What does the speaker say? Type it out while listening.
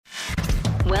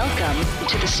Welcome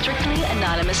to the Strictly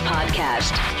Anonymous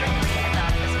Podcast.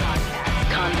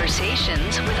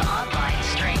 Conversations with online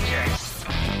strangers.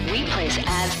 We place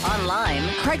ads online.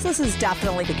 Craigslist is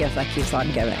definitely the gift that keeps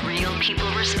on giving. Real people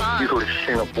respond. You go to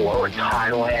Singapore or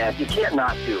Thailand, you can't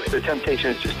not do it. The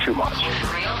temptation is just too much.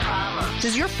 With real problems.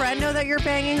 Does your friend know that you're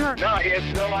banging her? No, he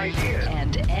has no idea.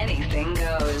 And anything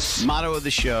goes. Motto of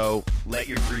the show, let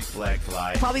your Greek flag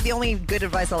fly. Probably the only good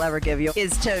advice I'll ever give you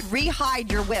is to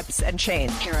re-hide your whips and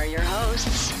chains. Here are your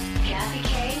hosts, Kathy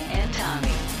Kay and Tommy.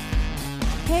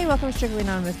 Hey, welcome to Strictly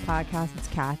Anonymous Podcast. It's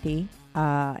Kathy.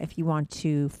 If you want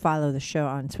to follow the show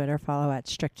on Twitter, follow at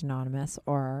Strict Anonymous,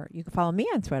 or you can follow me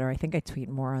on Twitter. I think I tweet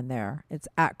more on there. It's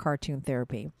at Cartoon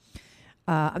Therapy.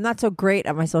 I'm not so great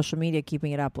at my social media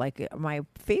keeping it up. Like my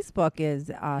Facebook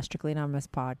is Strictly Anonymous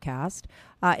Podcast.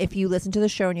 If you listen to the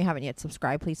show and you haven't yet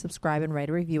subscribed, please subscribe and write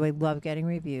a review. I love getting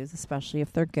reviews, especially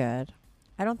if they're good.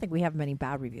 I don't think we have many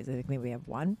bad reviews. I think maybe we have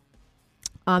one.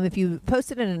 If you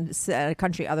post it in a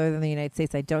country other than the United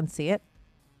States, I don't see it.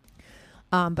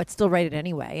 But still write it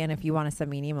anyway. And if you want to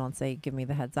send me an email and say, give me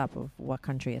the heads up of what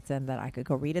country it's in that I could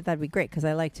go read it, that'd be great. Because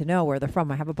I like to know where they're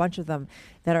from. I have a bunch of them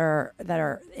that are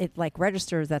it like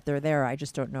registers that they're there. I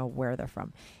just don't know where they're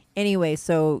from. Anyway,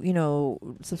 so,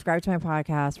 subscribe to my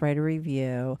podcast, write a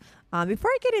review. Before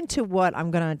I get into what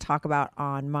I'm going to talk about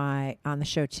on the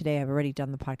show today, I've already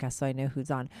done the podcast, so I know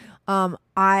who's on.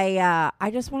 I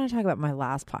just want to talk about my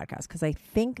last podcast because I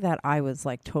think that I was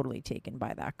like totally taken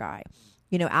by that guy.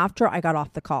 After I got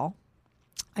off the call,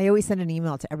 I always send an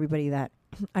email to everybody that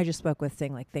I just spoke with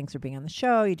saying, like, thanks for being on the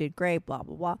show. You did great, blah,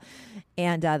 blah, blah.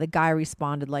 And the guy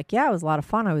responded like, yeah, it was a lot of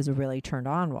fun. I was really turned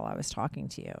on while I was talking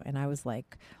to you. And I was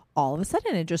like, all of a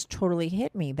sudden, it just totally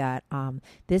hit me that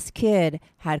this kid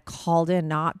had called in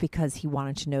not because he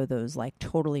wanted to know those, like,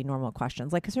 totally normal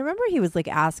questions. Like, because remember, he was, like,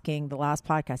 asking the last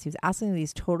podcast, he was asking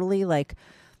these totally, like,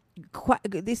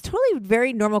 these totally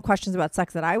very normal questions about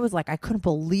sex that I was like, I couldn't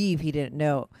believe he didn't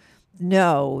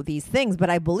know these things, but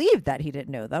I believed that he didn't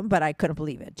know them, but I couldn't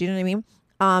believe it. Do you know what I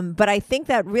mean? But I think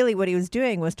that really what he was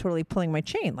doing was totally pulling my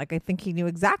chain. Like, I think he knew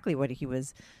exactly what he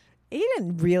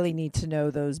didn't really need to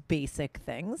know those basic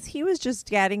things. He was just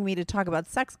getting me to talk about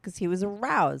sex because he was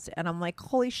aroused. And I'm like,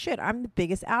 holy shit, I'm the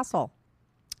biggest asshole.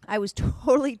 I was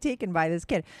totally taken by this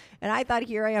kid. And I thought,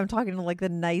 here I am talking to like the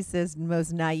nicest,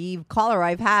 most naive caller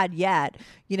I've had yet.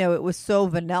 It was so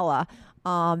vanilla.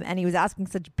 And he was asking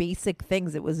such basic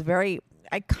things. It was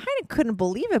I kind of couldn't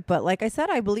believe it. But like I said,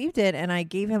 I believed it. And I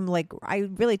gave him I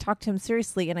really talked to him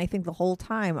seriously. And I think the whole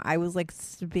time I was like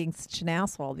being such an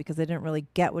asshole because I didn't really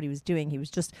get what he was doing. He was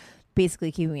just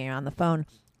basically keeping me on the phone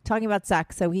talking about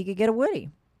sex so he could get a woody.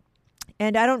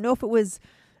 And I don't know if it was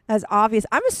as obvious.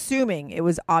 I'm assuming it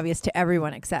was obvious to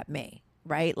everyone except me,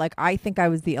 right? Like, I think I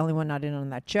was the only one not in on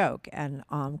that joke. And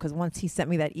because once he sent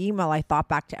me that email, I thought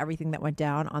back to everything that went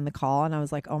down on the call, and I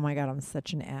was like, oh my God, I'm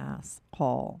such an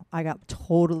asshole. I got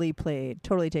totally played,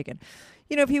 totally taken.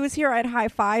 If he was here, I'd high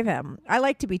five him. I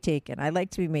like to be taken. I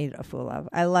like to be made a fool of.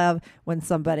 I love when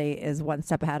somebody is one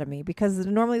step ahead of me because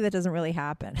normally that doesn't really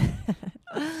happen.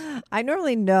 I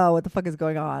normally know what the fuck is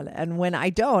going on. And when I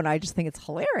don't, I just think it's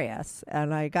hilarious.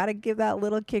 And I got to give that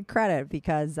little kid credit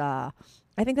because I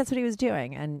think that's what he was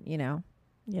doing. And,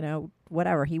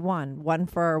 whatever. He won. One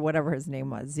for whatever his name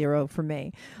was. 0 for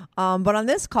me. But on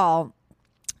this call,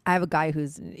 I have a guy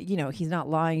who's, he's not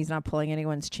lying. He's not pulling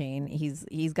anyone's chain.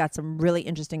 He's got some really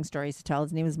interesting stories to tell.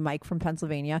 His name is Mike from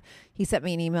Pennsylvania. He sent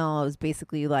me an email. It was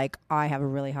basically like, I have a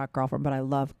really hot girlfriend, but I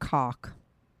love cock.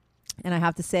 And I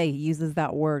have to say, he uses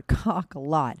that word cock a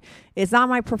lot. It's not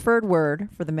my preferred word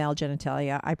for the male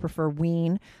genitalia. I prefer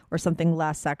ween or something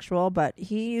less sexual, but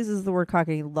he uses the word cock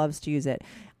and he loves to use it.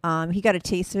 He got a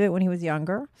taste of it when he was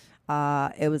younger.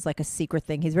 It was like a secret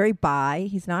thing. He's very bi.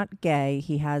 He's not gay.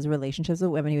 He has relationships with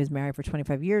women. He was married for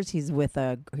 25 years. He's with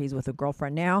a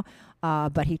girlfriend now.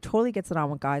 But he totally gets it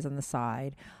on with guys on the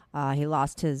side. He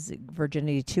lost his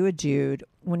virginity to a dude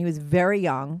when he was very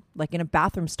young, like in a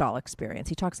bathroom stall experience.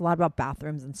 He talks a lot about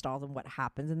bathrooms and stalls and what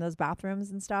happens in those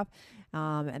bathrooms and stuff.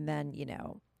 And then,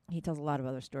 he tells a lot of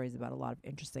other stories about a lot of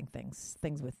interesting things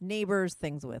with neighbors,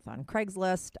 things with on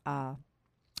Craigslist.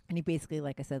 And he basically,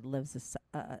 like I said, lives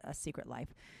a secret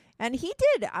life. And he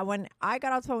did. When I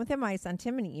got off the phone with him, I sent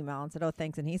him an email and said, oh,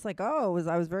 thanks. And he's like, I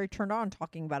was very turned on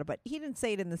talking about it. But he didn't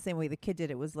say it in the same way the kid did.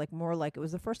 It was like more like it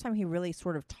was the first time he really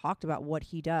sort of talked about what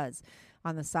he does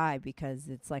on the side because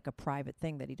it's like a private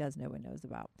thing that he does no one knows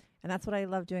about. And that's what I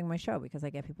love doing my show because I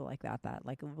get people like that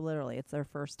like literally it's their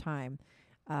first time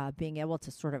being able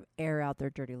to sort of air out their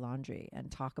dirty laundry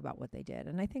and talk about what they did.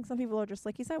 And I think some people are just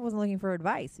like, he said, I wasn't looking for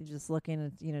advice. He's just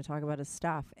looking to, talk about his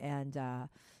stuff. And,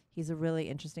 He's a really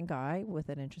interesting guy with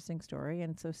an interesting story.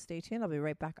 And so stay tuned. I'll be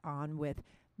right back on with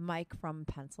Mike from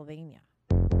Pennsylvania.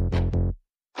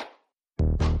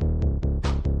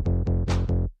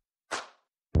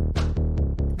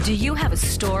 Do you have a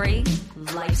story,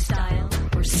 lifestyle,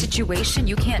 or situation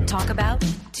you can't talk about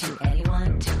to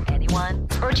anyone,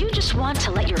 Or do you just want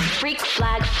to let your freak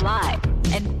flag fly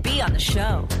and be on the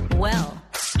show? Well,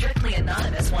 Strictly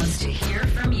Anonymous wants to hear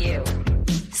from you.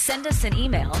 Send us an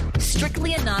email,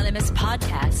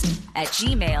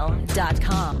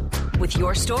 strictlyanonymouspodcast@gmail.com, with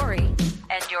your story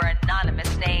and your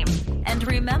anonymous name. And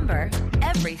remember,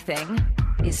 everything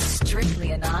is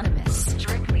strictly anonymous.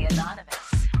 Strictly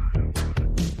Anonymous.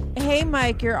 Hey,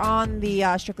 Mike, you're on the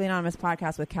Strictly Anonymous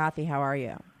podcast with Kathy. How are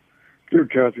you?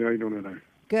 Good, Kathy. How you doing today?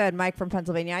 Good. Mike from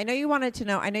Pennsylvania. I know you wanted to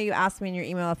know, I know you asked me in your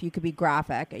email if you could be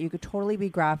graphic. You could totally be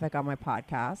graphic on my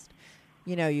podcast.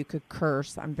 You know, you could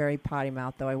curse. I'm very potty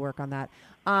mouth, though. I work on that.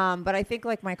 But I think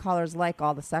like my callers like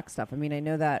all the sex stuff. I mean, I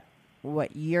know that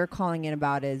what you're calling in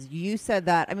about is you said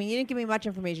that, I mean, you didn't give me much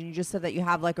information. You just said that you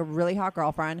have like a really hot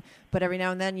girlfriend, but every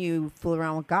now and then you fool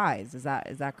around with guys. Is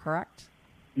that correct?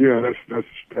 Yeah, that's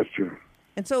true.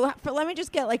 And so let me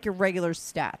just get like your regular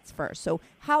stats first. So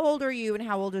how old are you and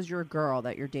how old is your girl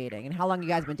that you're dating? And how long you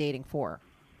guys been dating for?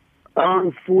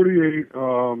 I'm 48.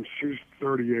 She's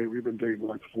 38. We've been dating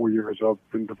like 4 years. I've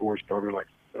been divorced probably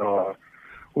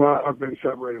I've been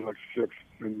separated like 6,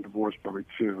 been divorced probably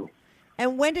 2.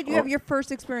 And when did you have your first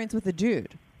experience with a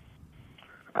dude?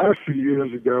 A few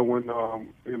years ago when I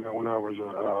was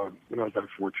like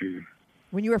 14.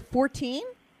 When you were 14?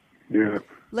 Yeah.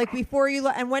 Like before you,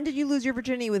 and when did you lose your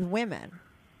virginity with women?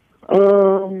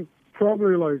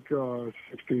 Probably like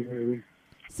 16 maybe.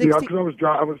 16? Yeah, because I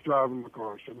was driving my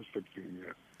car, so I was 16.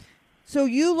 Yeah. So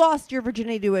you lost your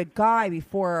virginity to a guy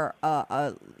before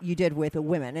you did with a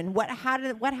woman, and what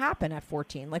happened at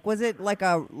 14? Like, was it like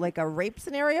a rape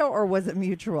scenario, or was it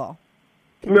mutual?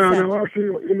 Consent? No, actually,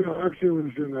 it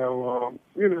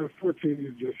was 14.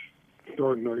 You just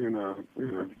starting to,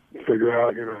 figure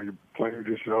out, you play with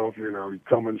yourself, you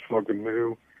coming's fucking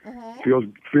new, feels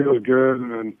good,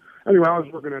 and then anyway, I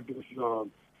was working at this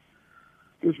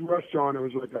restaurant. It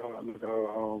was like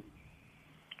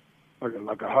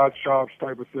a hot shops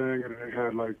type of thing, and it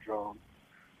had like I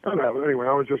don't know. Anyway,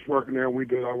 I was just working there, and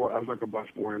I was like a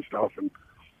busboy and stuff, and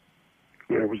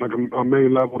it was like a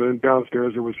main level. Then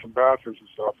downstairs there was some bathrooms and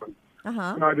stuff, and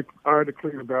I had to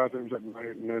clean the bathrooms at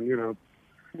night, and then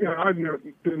I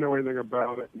didn't know anything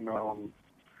about it, and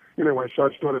anyway, so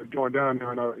I started going down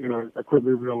there, and I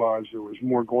quickly realized there was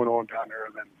more going on down there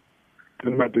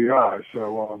than met the eye.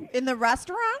 So in the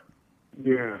restaurant?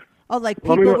 Yeah. Oh, like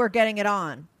people were getting it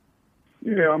on.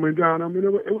 Yeah, it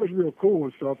was real cool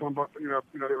and stuff. But there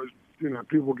was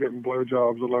people getting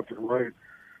blowjobs left and right,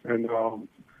 and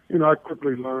I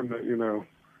quickly learned that hey,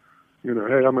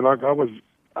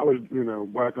 I was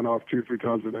whacking off 2-3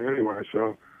 times a day anyway,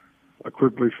 so I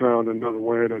quickly found another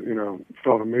way that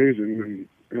felt amazing,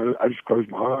 and I just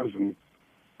closed my eyes, and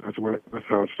that's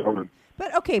how it started.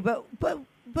 But okay, but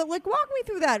like walk me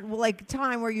through that like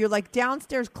time where you're like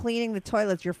downstairs cleaning the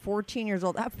toilets. You're 14 years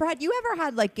old. Fred, you ever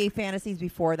had like gay fantasies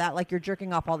before that? Like you're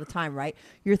jerking off all the time, right?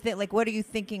 You're like, what are you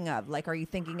thinking of? Like, are you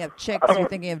thinking of chicks? Are you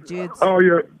thinking of dudes? Oh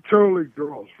yeah, totally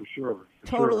girls for sure.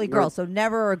 Totally girls. So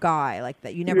never a guy like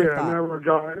that. You never thought. Yeah, never a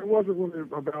guy. It wasn't really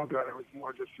about that. It was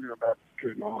more just about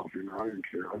getting off. I didn't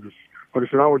care. I just, like I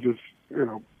said, I was just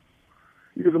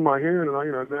using my hand,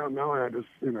 and now I had this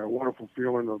wonderful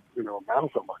feeling of a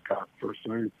mouth on my cock first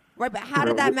thing. Right, but how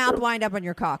did that mouth wind up on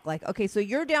your cock? Like, okay, so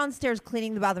you're downstairs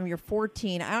cleaning the bathroom. You're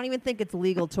 14. I don't even think it's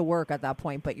legal to work at that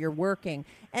point, but you're working.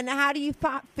 And how do you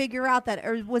figure out that?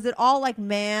 Or was it all like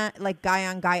guy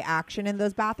on guy action in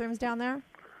those bathrooms down there?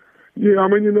 Yeah,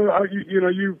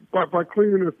 by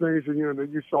cleaning the things, and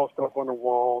you saw stuff on the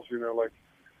walls. Like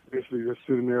basically just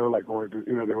sitting there, like going to,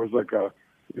 there was like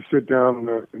you sit down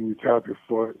and you tap your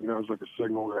foot, and that was like a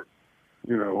signal that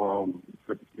you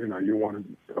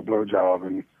wanted a blowjob,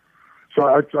 and so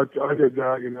I did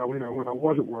that. When I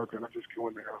wasn't working, I just go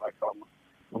in there like on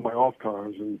my off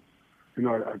times, and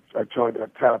I tried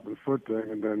that tap and foot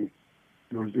thing, and then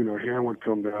there was a hand would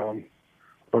come down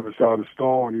on the side of the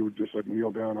stall, and you would just like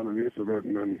kneel down underneath of it,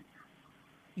 and then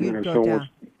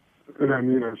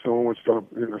someone would start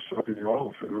sucking you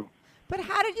off. But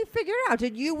how did you figure it out?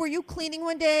 Were you cleaning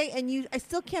one day and I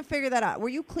still can't figure that out. Were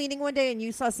you cleaning one day and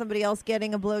you saw somebody else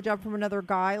getting a blowjob from another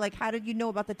guy? Like, how did you know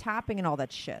about the tapping and all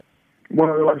that shit?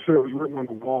 Well, like I said, it was written on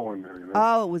the wall in there.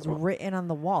 Oh, it was written on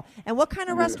the wall. And what kind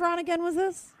of restaurant again was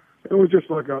this? It was just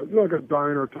like a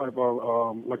diner type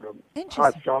of like a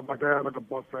hot shop like that, like a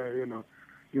buffet,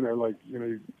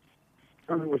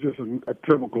 it was just a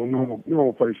typical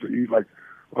normal place to eat, like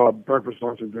breakfast,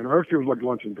 lunch, and dinner. Actually, it was like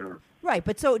lunch and dinner. Right,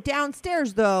 but so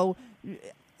downstairs though,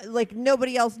 like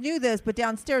nobody else knew this, but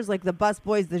downstairs, like the bus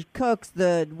boys, the cooks,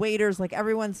 the waiters, like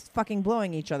everyone's fucking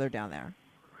blowing each other down there.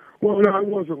 Well, no, it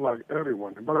wasn't like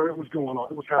everyone, but it was going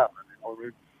on. It was happening. You know what I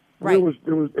mean? Right.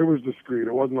 It was discreet.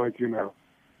 It wasn't like,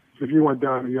 if you went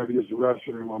down and you had to use the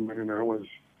restroom, I mean, it was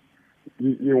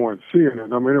you weren't seeing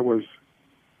it. I mean, it was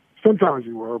sometimes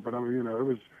you were, but I mean, it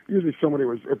was usually somebody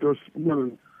was. If there was more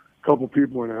than a couple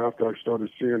people in there after I started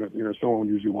seeing it, someone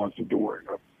usually watched the door.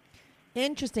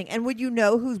 Interesting. And would you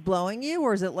know who's blowing you,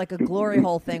 or is it like a glory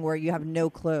hole thing where you have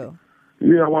no clue?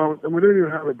 Yeah, well, we didn't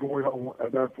even have a glory hole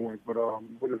at that point, but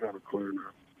we didn't have a clue. No.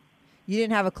 You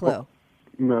didn't have a clue?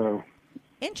 No.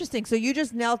 Interesting. So you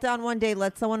just knelt down one day,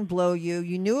 let someone blow you.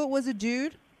 You knew it was a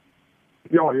dude?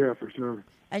 Oh, yeah, for sure.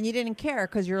 And you didn't care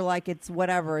because you're like, it's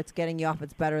whatever. It's getting you off.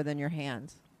 It's better than your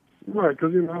hands. Right,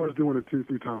 because, I was doing it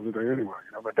 2-3 times a day anyway.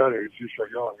 At that age, you're so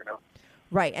young,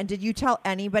 Right. And did you tell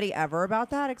anybody ever about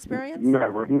that experience?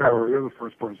 Never. You're the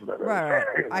first person that ever. Right.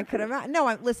 I could imagine.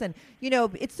 No, listen,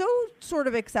 it's so sort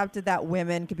of accepted that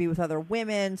women could be with other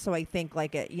women. So I think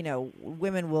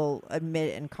women will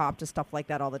admit and cop to stuff like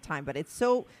that all the time. But it's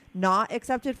so not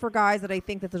accepted for guys that I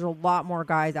think that there's a lot more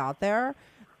guys out there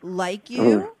like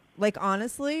you, like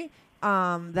honestly,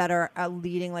 that are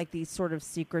leading like these sort of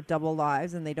secret double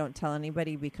lives, and they don't tell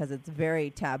anybody because it's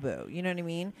very taboo. You know what I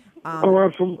mean?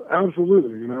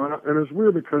 Absolutely. And it's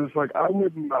weird because it's like I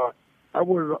would never.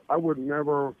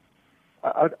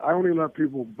 I only let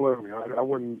people blow me. I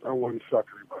wouldn't suck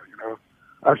anybody.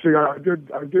 Actually, I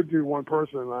did do one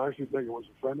person, and I actually think it was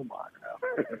a friend of mine.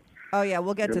 Oh, yeah,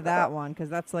 we'll get to that one because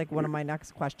that's like one of my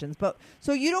next questions. But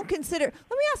so you don't consider, let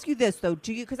me ask you this, though.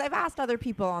 Do you, because I've asked other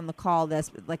people on the call this,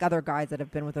 like other guys that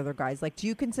have been with other guys, like, do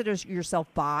you consider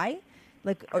yourself bi?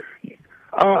 Like,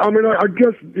 I mean, I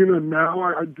guess, now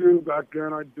I do. Back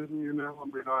then I didn't, I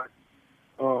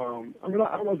love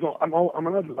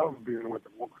being with a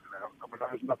woman. I mean,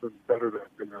 there's nothing better than,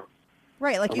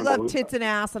 Right, like you love tits and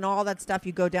ass and all that stuff.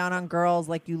 You go down on girls,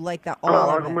 like you like that all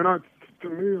of it. To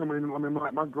me,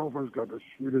 my girlfriend's got the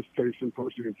sweetest taste in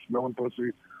pussy and smelling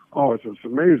pussy. Oh, it's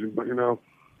amazing. But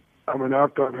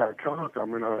after I've had cock, I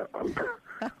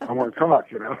want cock.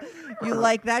 You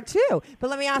like that too. But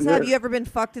let me ask: Have you ever been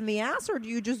fucked in the ass, or do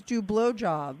you just do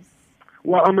blowjobs?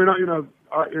 Well,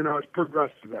 it's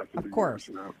progressed to that. Of course.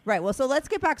 Right. Well, so let's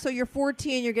get back. So you're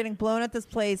 14. You're getting blown at this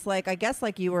place. Like, I guess,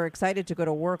 like you were excited to go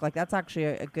to work. Like, that's actually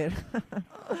a good.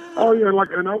 Oh yeah,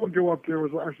 and I would go up there.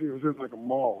 It was in like a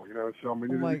mall. So I mean,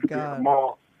 you could be in a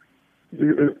mall. Be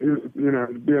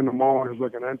in the mall. There's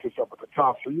like an entrance up at the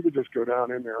top, so you could just go down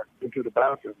in there into the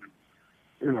bathroom.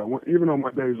 Even on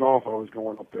my days off, I was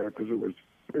going up there because it was.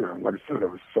 Like I said,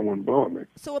 it was someone blowing me.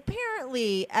 So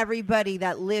apparently everybody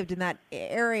that lived in that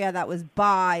area that was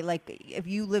bi, like if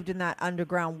you lived in that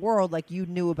underground world, like you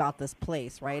knew about this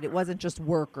place, right? It wasn't just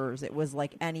workers. It was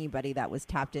like anybody that was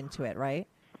tapped into it, right?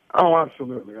 Oh,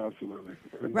 absolutely.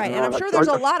 Right, and I'm sure there's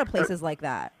a lot of places like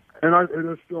that. And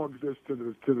it still exists to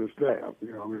this day.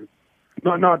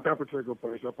 Not that particular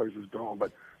place. That place is gone,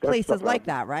 but places like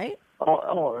that, right?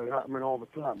 All the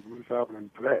time. It's happening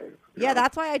today. Yeah,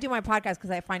 that's why I do my podcast,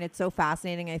 because I find it so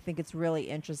fascinating. I think it's really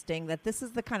interesting that this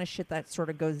is the kind of shit that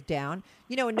sort of goes down.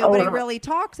 And nobody really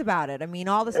talks about it. I mean,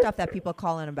 all the stuff that people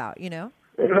call in about, It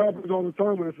happens all the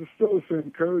time, and it's still the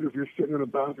same code. If you're sitting in a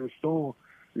bathroom stall,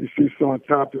 you see someone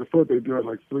tap their foot, they do it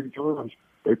like 3 times.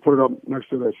 They put it up next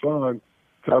to their sign,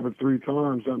 tap it 3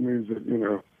 times. That means that,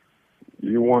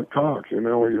 you want cocks,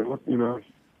 or you look,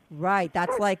 Right,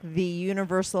 that's like the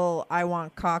universal "I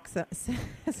want cock"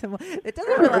 symbol. It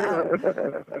doesn't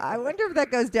really. I wonder if that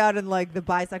goes down in like the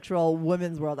bisexual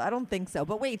women's world. I don't think so.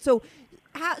 But wait, so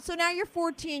now you're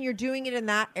 14. You're doing it in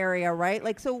that area, right?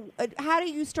 Like, so how do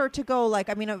you start to go? Like,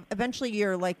 I mean, eventually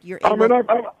you're I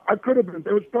could have been.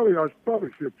 I was probably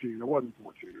 15. I wasn't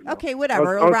 14. Okay,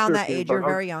 whatever. Around that age, you're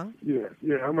very young. Yeah.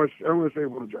 I was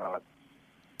able to drive.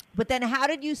 But then how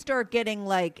did you start getting,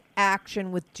 like,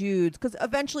 action with dudes? Because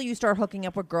eventually you start hooking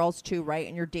up with girls, too, right?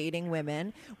 And you're dating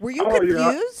women. Were you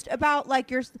confused about, like,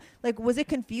 was it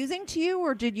confusing to you?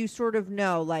 Or did you sort of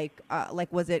know, like,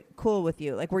 was it cool with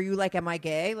you? Like, were you like, am I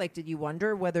gay? Like, did you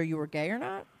wonder whether you were gay or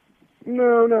not?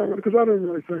 No, because I didn't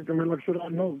really think, like I said,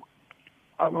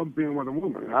 I love being with a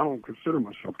woman. I don't consider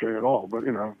myself gay at all. But,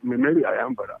 maybe I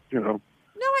am, but, No,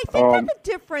 I think that the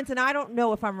difference, and I don't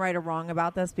know if I'm right or wrong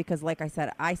about this, because like I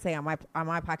said, I say on my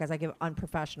podcast, I give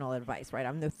unprofessional advice, right?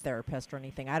 I'm no therapist or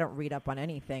anything. I don't read up on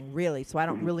anything, really, so I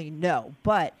don't really know.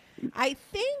 But I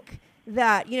think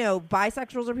that,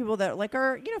 bisexuals are people that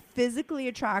are, physically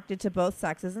attracted to both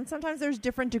sexes. And sometimes there's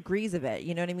different degrees of it.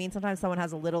 You know what I mean? Sometimes someone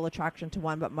has a little attraction to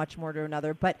one, but much more to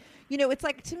another. But, it's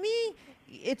like, to me,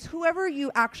 it's whoever you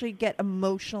actually get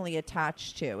emotionally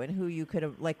attached to and who you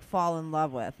could fall in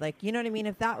love with. Like, you know what I mean?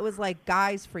 If that was like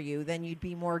guys for you, then you'd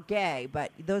be more gay.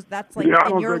 But that's like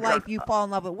in your life, you fall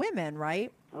in love with women,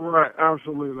 right? Right,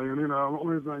 absolutely. And, the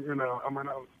only thing,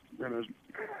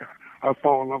 I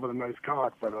fall in love with a nice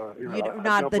cock, but, You're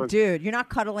not the dude. You're not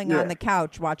cuddling on the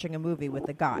couch watching a movie with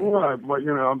the guy. Right, but,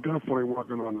 I'm definitely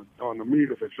working on the meat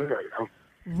if it's there,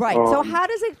 Right. So how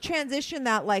does it transition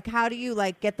that, how do you,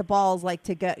 get the balls,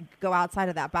 to go outside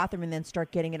of that bathroom and then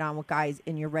start getting it on with guys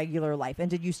in your regular life? And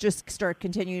did you just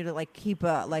continue to, keep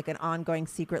an ongoing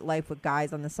secret life with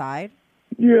guys on the side?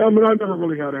 Yeah, I never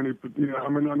really had any, I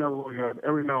never really had,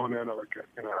 every now and then I would get,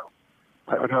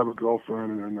 I'd have a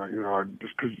girlfriend and then,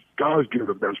 just because guys give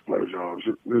the best blowjobs.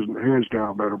 There's hands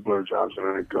down better blowjobs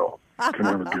than any girl can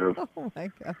ever give. Oh, my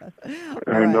God.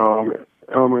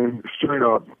 And, straight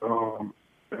up,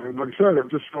 and like I said, it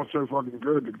just felt so fucking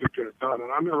good to get it done.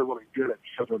 And I never really did it,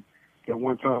 except that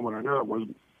one time when I knew it was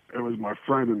my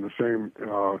friend in the same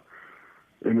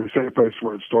place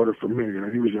where it started for me.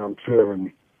 He was young too,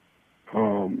 and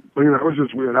but it was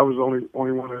just weird. That was the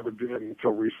only one I ever did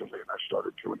until recently, and I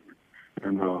started doing it.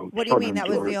 And what do you mean that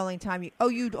was the only time you? Oh,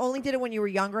 you only did it when you were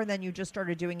younger, and then you just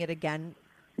started doing it again.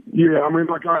 Yeah, I really,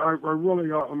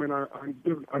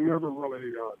 I never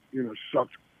really,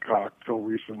 sucked cock till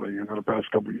recently, the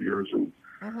past couple of years, and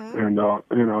I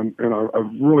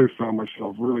really found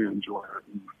myself really enjoying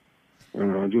it,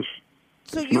 and just.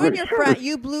 So you and your friend,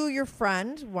 you blew your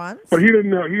friend once, but he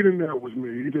didn't know it was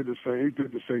me. He did the same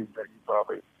thing.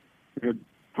 Probably he had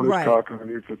put his cock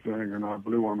underneath the thing, and I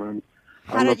blew him. And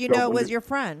how did you know it was your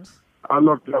friend? I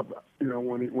looked up,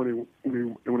 when he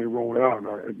rolled out,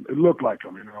 and it looked like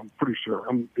him. I'm pretty sure.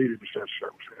 I'm 80% sure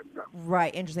it was him.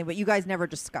 Right, interesting. But you guys never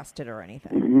discussed it or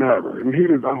anything. Never, and he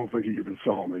didn't. I don't think he even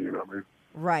saw me. You know what I mean?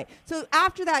 Right. So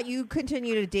after that, you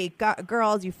continue to date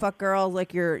girls. You fuck girls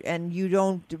and you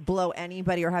don't blow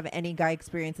anybody or have any guy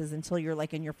experiences until you're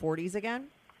in your 40s again.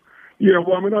 Yeah.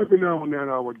 Well, every now and then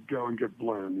I would go and get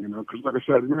blown. Because like I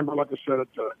said,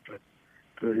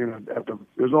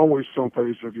 there's always some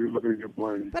place if you're looking to get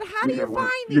blown. But how do you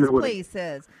find these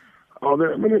places? Oh, like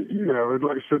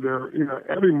I said,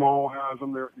 every mall has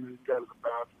them. There, you go to the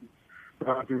bathroom.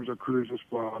 Bathrooms are cruising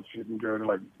spots. You can go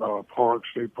to parks,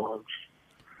 state parks.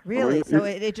 Really? So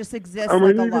it just exists.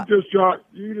 You just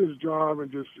drive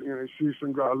and just see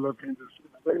some guy looking, just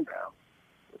thing down.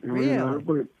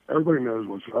 Really? Everybody knows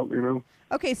what's up.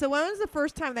 Okay, so when was the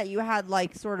first time that you had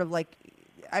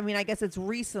I guess it's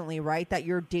recently, right? That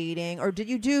you're dating, or did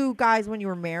you do guys when you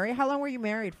were married? How long were you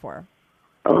married for?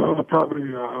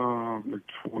 Probably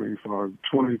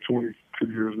 22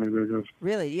 years maybe, I guess.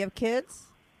 Really? Do you have kids?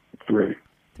 3.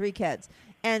 3 kids.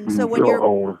 And so when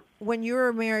when you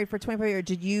were married for 25 years,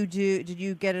 did you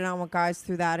get it on with guys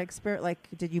through that experience?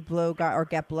 Did you blow guy or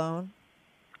get blown?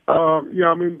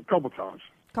 Yeah, a couple times.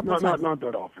 Not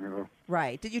that often,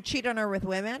 Right. Did you cheat on her with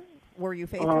women? Were you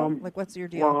faithful? What's your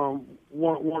deal?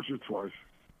 Once or twice.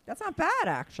 That's not bad,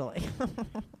 actually.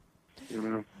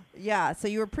 Yeah, so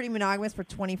you were pretty monogamous for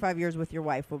 25 years with your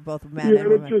wife, with both men and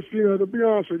women. Yeah, it's just, to be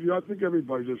honest with you, I think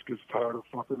everybody just gets tired of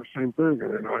fucking the same thing.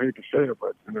 And I hate to say it,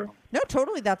 but, No,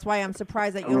 totally. That's why I'm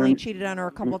surprised that you only cheated on her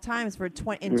a couple times for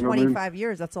 25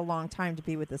 years. That's a long time to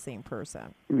be with the same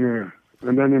person. Yeah.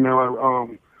 And then,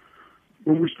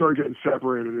 when we started getting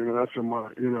separated, that's when my,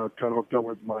 kind of hooked up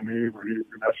with my neighbor, and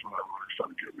that's when I really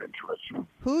started getting into it. So.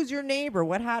 Who's your neighbor?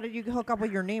 How did you hook up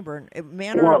with your neighbor? A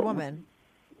man or a woman?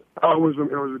 It was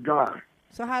a guy.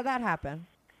 So how did that happen?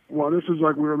 Well, this is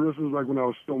like when I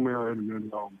was still married, and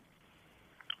then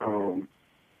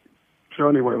so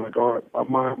anyway,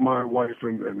 my wife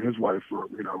and his wife were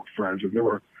friends, and they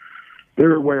were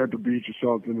away at the beach or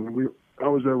something, and I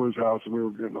was there with his house, and we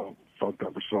were getting all fucked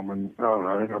up or something. I don't know.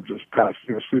 I ended up just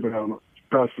passing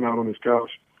out on his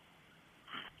couch,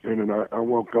 and then I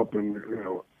woke up and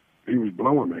he was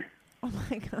blowing me. Oh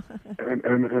my God. And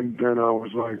then I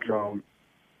was like.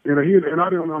 He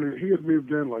had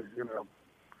moved in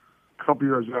a couple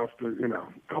years after, a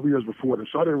couple years before this.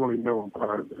 So I didn't really know him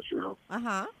prior to this,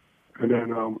 Uh-huh. And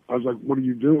then I was like, "What are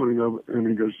you doing?" And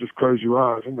he goes, "Just close your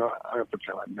eyes." And I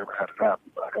pretend I never had it happen,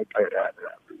 but I had it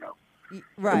happen,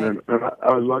 Right. And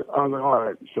I was like, all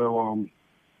right. So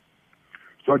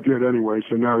I did anyway.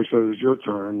 So now he says it's your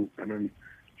turn, and then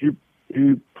he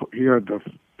had the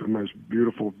most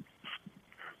beautiful,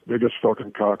 biggest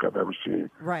fucking cock I've ever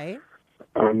seen. Right.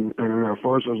 And at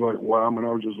first I was like, wow, I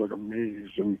was just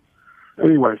amazed. And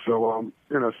anyway, so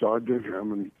so I did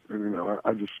him, and I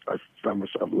found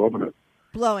myself loving it.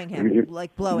 Blowing him,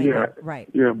 blowing him, right?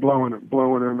 Yeah, blowing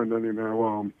him, and then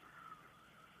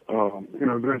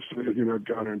eventually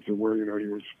got into where he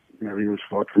was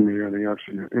fucking me, and he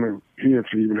actually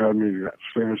even had me that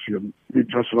fantasy of me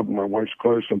dressing up in my wife's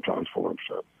clothes sometimes for him.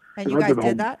 So. And you guys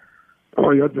did that?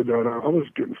 Oh yeah, I did that. I was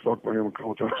getting fucked by him a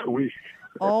couple times a week.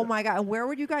 Oh my God! And where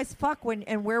would you guys fuck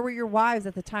and where were your wives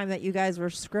at the time that you guys were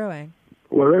screwing?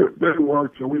 Well, they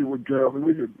worked, so we would go. I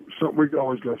mean, we'd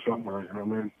always go somewhere. You know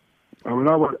what I mean?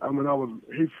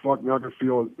 He fucked me. I could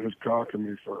feel his cock in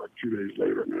me for like 2 days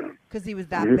later, man. Because he was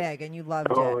that big and you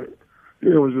loved it.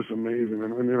 Yeah, it was just amazing.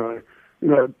 And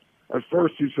at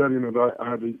first he said, that I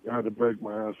had to break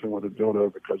my ass in with a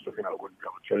dildo because I wouldn't be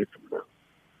able to take him.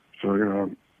 So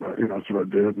that's what I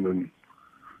did, and then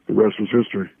the rest was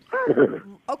history.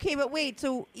 Okay, but wait.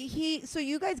 So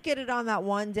you guys get it on that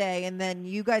one day, and then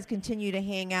you guys continue to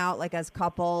hang out like as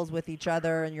couples with each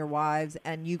other and your wives,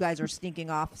 and you guys are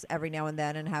sneaking off every now and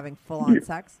then and having full on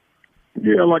sex.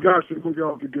 Yeah, like I said, we'll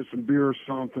go out to get some beer or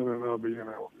something, and I'll be,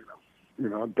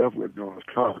 I'm definitely doing his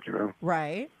cock,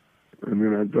 Right. And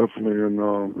then I definitely,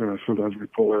 sometimes we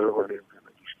pull over and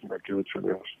just give it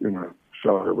to us,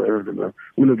 sell it around, and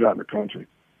we lived out in the country.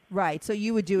 Right, so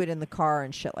you would do it in the car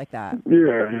and shit like that.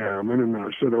 Yeah. I mean,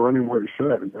 I said or anywhere he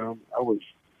said,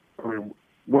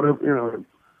 whatever,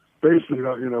 basically,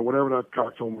 whatever that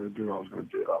cock told me to do, I was going to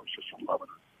do it. I was just loving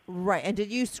it. Right, and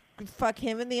did you fuck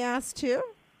him in the ass too?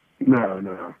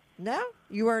 No. No?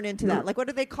 You weren't into that? Like, what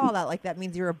do they call that? Like, that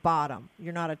means you're a bottom.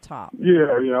 You're not a top.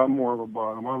 Yeah, I'm more of a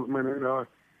bottom.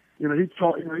 He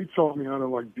taught me how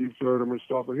to deep throat him and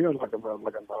stuff. And he had like a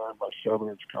 9x7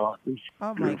 inch cock.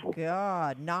 Oh beautiful. My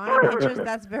God, 9 inches?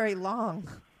 That's very long.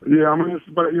 Yeah, I was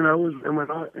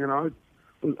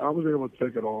able to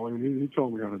take it all. I mean, he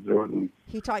told me how to do it. And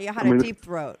he taught you how to deep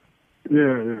throat.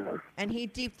 Yeah. And he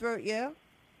deep throat you?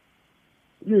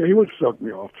 Yeah, he would suck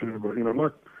me off too, but I'm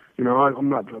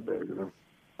not that big,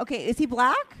 Okay, is he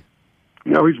black?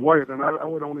 No, he's white, and I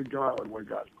would only go out with white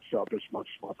guys myself. That's much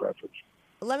my preference.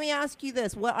 Let me ask you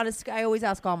this: what I always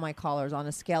ask all my callers on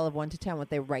a scale of 1 to 10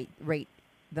 what they rate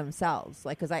themselves,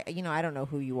 like, because I don't know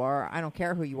who you are, I don't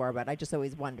care who you are, but I just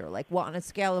always wonder, like, what on a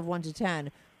scale of 1 to 10,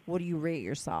 what do you rate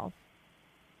yourself?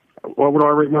 What would I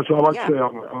rate myself? I'd say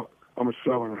I'm a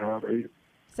 7.5, 8.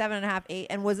 7.5, 8.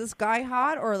 And was this guy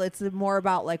hot, or it's more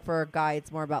about for a guy,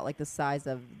 it's more about the size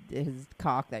of his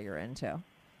cock that you're into?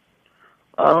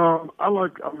 I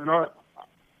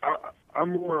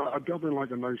definitely like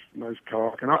a nice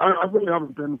cock, and I really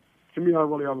haven't been. To me, I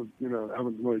really haven't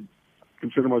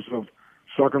considered myself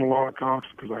sucking a lot of cocks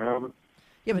because I haven't.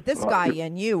 Yeah, but this guy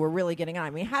and you were really getting on. I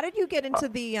mean, how did you get into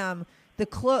the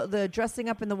dressing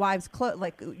up in the wife's clothes,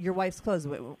 like your wife's clothes?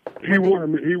 He wanted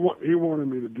me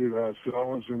to do that, so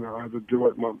I had to do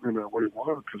it. What he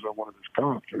wanted because I wanted his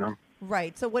cock,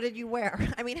 Right. So what did you wear?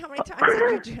 I mean, how many times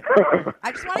did you do?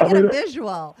 I just want to get a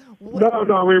visual. No.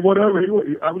 I mean, whatever.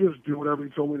 I would just do whatever he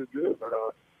told me to do. But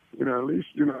at least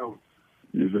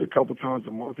usually a couple times a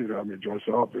month he'd have me dress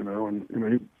up, and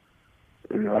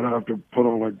I'd have to put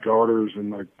on garters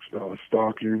and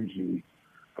stockings and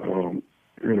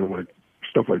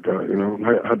stuff like that.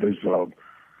 I had these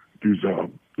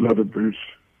leather boots.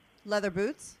 Leather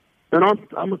boots. And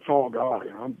I'm a tall guy.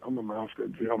 I'm a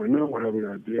masculine. I mean, no one had any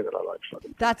idea that I like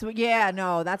something. That's what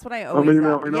I always.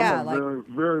 I'm a very,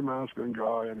 very masculine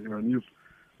guy,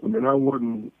 and I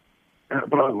wouldn't,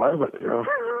 but I love it.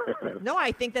 No,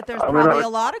 I think that there's probably a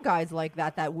lot of guys like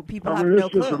that people have no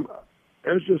clue.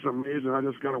 It's just amazing. I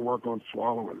just got to work on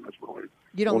swallowing. That's really.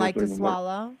 You don't like to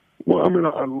swallow? Well, I mean,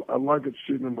 I like it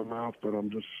sitting in my mouth, but I'm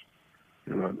just,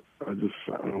 I don't know. I'm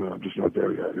just not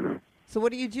there yet, So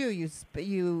what do? You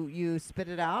spit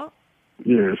it out?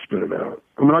 Yeah, spit it out.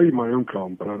 I mean, I eat my own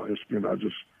cum, but that's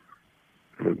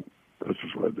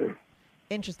just what I do.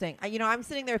 Interesting. I'm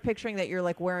sitting there picturing that you're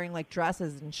wearing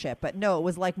dresses and shit, but no, it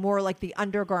was more like the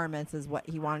undergarments is what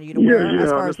he wanted you to wear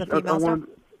as far as the female stuff.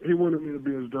 He wanted me to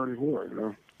be his dirty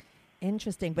whore,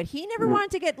 Interesting, but he never wanted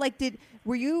to get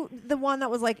were you the one that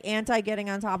was anti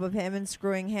getting on top of him and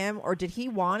screwing him, or did he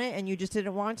want it and you just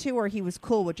didn't want to, or he was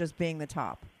cool with just being the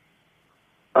top?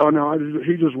 Oh no,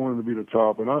 he just wanted to be the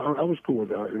top, and I was cool with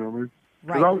that. You know what I mean?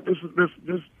 Right. This,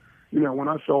 when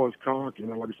I saw his cock,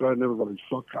 like I said, I never really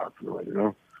sucked cock really,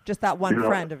 Just that one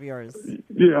friend of yours.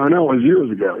 Yeah, I know. It was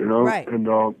years ago, Right. And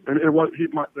it was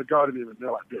the guy didn't even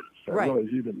know I did it. So right. Really,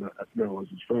 he didn't know I was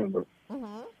his friend, but.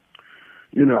 Mm-hmm.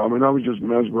 I mean, I was just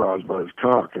mesmerized by his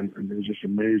cock, and it was just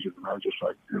amazing. And I was just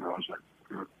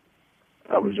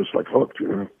I was just hooked,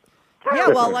 Yeah,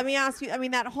 well, let me ask you. I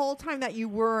mean, that whole time that you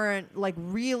weren't like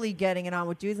really getting it on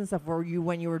with dudes and stuff, were you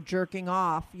when you were jerking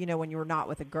off? You know, when you were not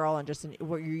with a girl and just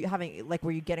were you having like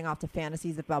were you getting off to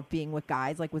fantasies about being with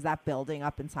guys? Like, was that building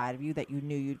up inside of you that you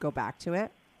knew you'd go back to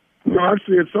it? No,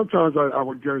 actually, sometimes I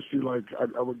would go see like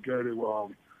I would go to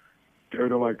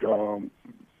like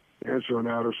answer an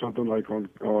ad or something like on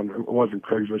it wasn't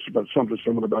Craigslist, but something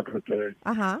similar back in the day.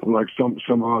 Like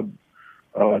some odd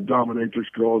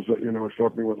dominatrix girls that would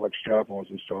fuck me with like strap-ons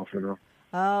and stuff.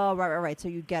 Oh, right. So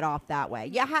you get off that way.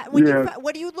 Yeah.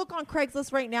 What do you look on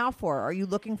Craigslist right now for? Are you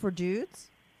looking for dudes?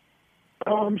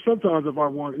 Sometimes if I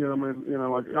want,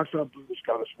 like actually I blew this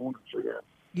guy this morning. So yeah.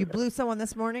 You blew someone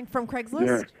this morning from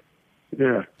Craigslist?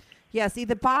 Yeah. Yeah, see,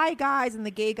 the bi guys and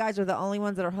the gay guys are the only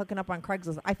ones that are hooking up on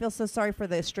Craigslist. I feel so sorry for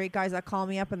the straight guys that call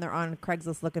me up and they're on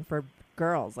Craigslist looking for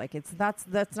girls. Like that's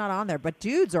not on there, but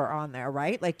dudes are on there,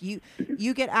 right? Like you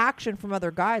get action from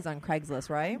other guys on Craigslist,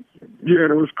 right? Yeah,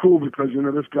 and it was cool because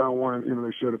this guy wanted,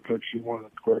 they showed a picture, he wanted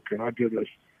it quick, and I did this.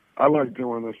 I like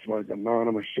doing this like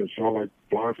anonymous shit, so I like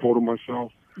blindfolded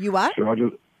myself. You what? So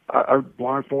I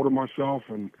blindfolded myself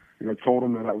and told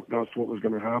him that that's what was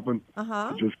going to happen.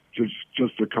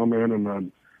 Just to come in and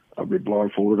then I'd be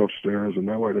blindfolded upstairs, and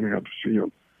that way I didn't have to see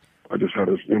him. I just had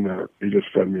his in there. He just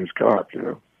fed me his cock,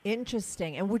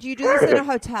 Interesting. And would you do this in a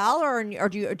hotel or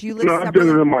do you live No, separately? I did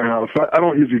it in my house. I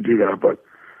don't usually do that, but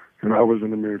I was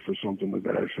in the mood for something like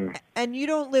that. So. And you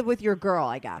don't live with your girl,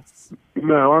 I guess.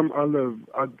 No, I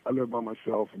live by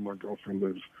myself, and my girlfriend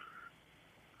lives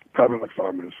probably like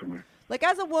 5 minutes from me. Like,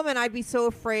 as a woman, I'd be so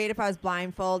afraid if I was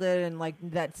blindfolded and, like,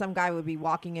 that some guy would be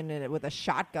walking in it with a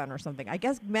shotgun or something. I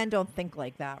guess men don't think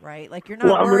like that, right? Like, you're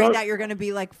not worried that you're going to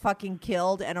be, like, fucking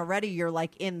killed, and already you're,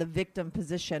 like, in the victim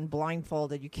position,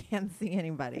 blindfolded. You can't see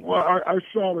anybody. Well, I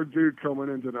saw the dude coming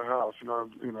into the house, and I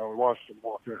watched him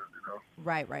walk in,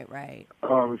 Right.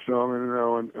 So,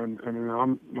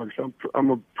 I'm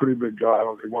a pretty big guy. I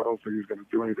don't think he's going to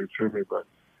do anything to me, but...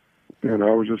 I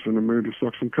was just in the mood to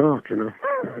suck some cock,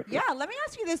 Yeah, let me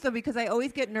ask you this, though, because I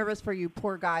always get nervous for you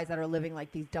poor guys that are living,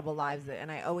 like, these double lives,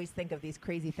 and I always think of these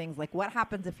crazy things, like, what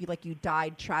happens if you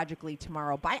died tragically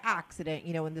tomorrow by accident,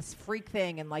 in this freak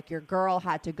thing, and, like, your girl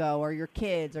had to go, or your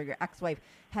kids, or your ex-wife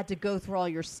had to go through all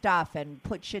your stuff and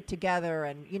put shit together,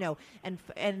 and,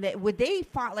 would they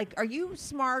find, like, are you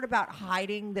smart about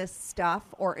hiding this stuff,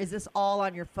 or is this all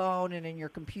on your phone and in your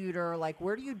computer? Like,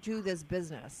 where do you do this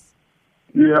business?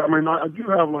 Yeah, I mean, I do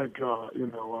have like, I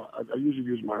usually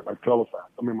use my telephone.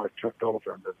 My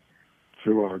telephone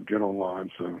to get online.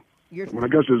 So, I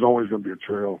guess there's always going to be a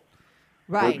trail.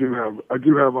 Right. I do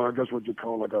have, I guess what you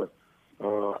call like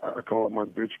I call it my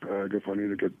bitch bag if I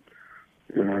need to get,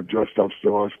 dressed up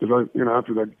still. Because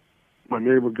after that, my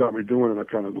neighbor got me doing it. I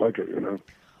kind of like it,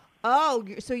 Oh,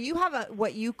 so you have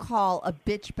what you call a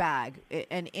bitch bag,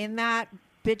 and in that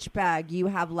bitch bag, you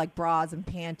have like bras and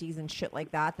panties and shit like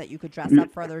that you could dress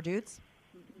up for other dudes?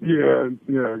 Yeah,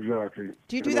 exactly.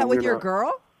 Do you do that with your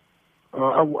girl?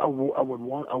 I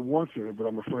want to, but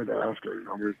I'm afraid to ask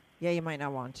her. Yeah, you might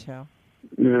not want to.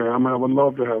 Yeah, I would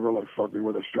love to have her like fuck me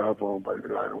with a strap on, but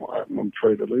I'm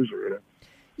afraid to lose her.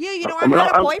 Yeah, I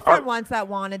had a boyfriend once that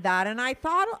wanted that, and I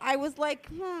thought, I was like,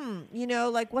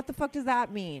 like, what the fuck does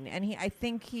that mean? And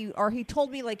he told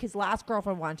me, like, his last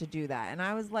girlfriend wanted to do that, and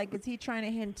I was like, is he trying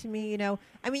to hint to me,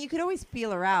 I mean, you could always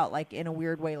feel her out, like, in a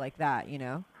weird way like that, Yeah,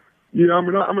 I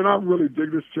really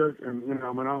dig this chick, and,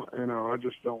 I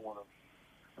just don't want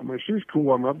to, she's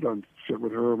cool, I've done shit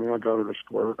with her, I got her to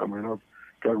squirt, I've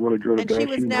got really good at that. And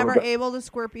she was never able to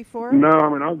squirt before? No,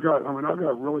 I've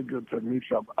got really good techniques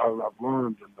I've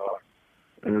learned,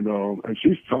 and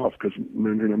she's tough because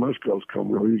most girls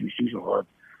come real easy. She's a hard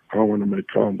one to make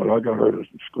come, but I got her to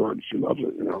squirt, and she loves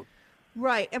it,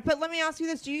 Right, but let me ask you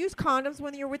this: do you use condoms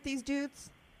when you're with these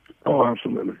dudes? Oh,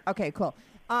 absolutely. Okay, cool.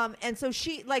 And so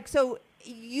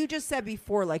you just said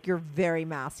before, like, you're very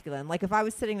masculine. Like, if I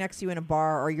was sitting next to you in a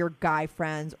bar, or your guy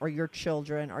friends, or your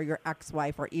children, or your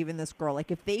ex-wife, or even this girl, like,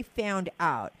 if they found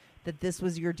out that this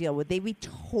was your deal, would they be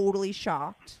totally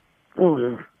shocked? Oh,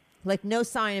 yeah. Like, no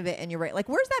sign of it, and you're right. Like,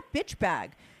 where's that bitch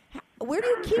bag? Where do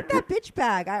you keep that bitch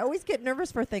bag? I always get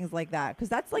nervous for things like that, because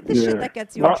that's, like, the shit that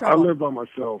gets you in trouble. I live by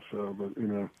myself, so, but,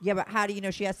 Yeah, but how do you know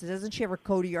she has to? Doesn't she ever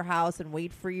go to your house and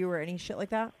wait for you or any shit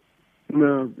like that?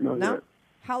 No, not yet.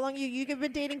 How long you've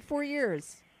been dating? 4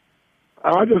 years.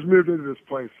 I just moved into this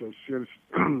place, so she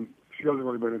hasn't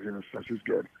really been in here, so she's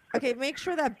good. Okay, make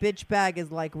sure that bitch bag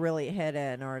is like really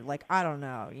hidden, or like, I don't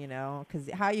know, because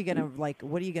how are you gonna, like,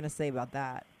 what are you gonna say about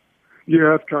that?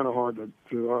 Yeah, it's kind of hard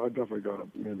to I definitely got to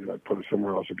maybe like put it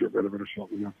somewhere else or get rid of it or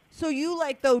something. Yeah. So you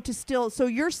like though to still, so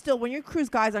you're still, when you cruise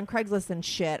guys on Craigslist and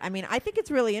shit, I mean, I think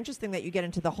it's really interesting that you get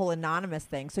into the whole anonymous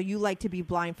thing. So you like to be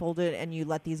blindfolded and you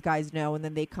let these guys know and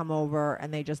then they come over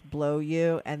and they just blow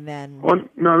you and then. Well,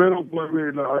 no, they don't blow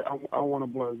me. I want to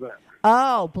blow them.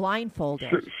 Oh,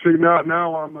 blindfolded. See,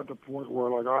 now I'm at the point where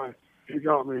like he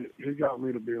got me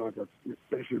to be like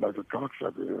basically like a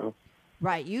cocksucker, you know.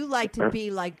 Right. You like to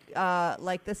be like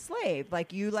the slave.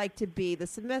 Like you like to be the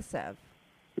submissive.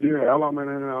 Yeah, I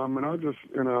mean, I just,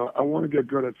 I want to get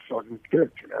good at sucking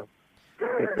dick, you know.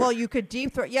 Well, you could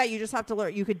deep throat. Yeah, you just have to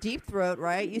learn. You could deep throat,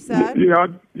 right? You said. Yeah.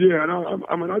 And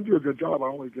I mean, I do a good job. I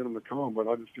always get them to come, but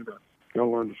I just gotta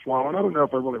learn to swallow. And I don't know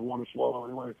if I really want to swallow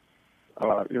anyway.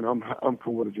 I'm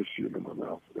cool with it just shooting in my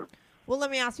mouth. You know? Well,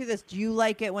 let me ask you this: do you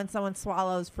like it when someone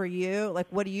swallows for you? Like,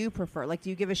 what do you prefer? Like, do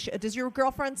you give a shit? Does your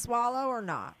girlfriend swallow or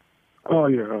not? Oh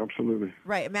yeah, absolutely.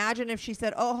 Right. Imagine if she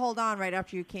said, "Oh, hold on," right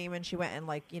after you came and she went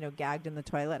and gagged in the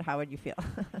toilet. How would you feel?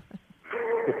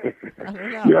 I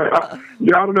don't know.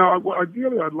 I don't know.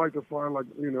 Ideally, I'd like to find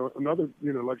another.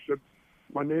 Like I said,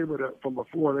 my neighbor from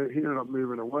before, he ended up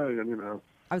moving away, and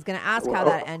I was going to ask how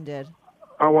that ended.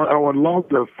 I would love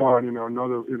to find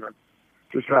another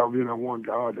just have one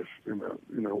guy just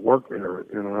work there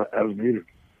as needed.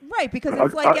 Right, because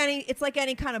it's like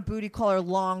any kind of booty call or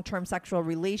long-term sexual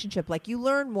relationship. Like you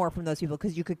learn more from those people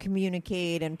because you could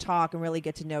communicate and talk and really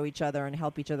get to know each other and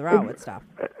help each other out with stuff.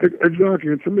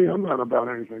 Exactly. And to me, I'm not about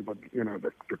anything but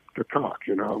the cock.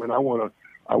 I mean, I want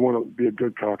to be a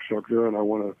good cocksucker, and I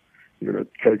want to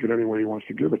take it any way he wants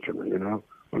to give it to me.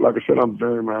 But like I said, I'm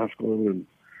very masculine,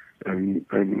 and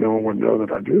no one would know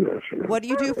that I do this. What do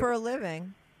you do for a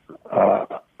living? I'm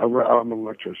an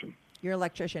electrician. You're an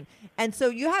electrician. And so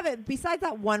you haven't, besides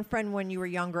that one friend when you were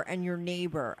younger and your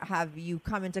neighbor, have you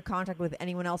come into contact with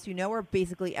anyone else you know, or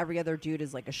basically every other dude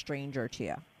is like a stranger to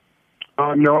you?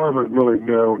 No, I haven't really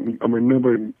known. I mean,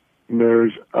 nobody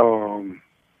knows.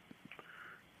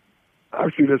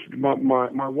 Actually,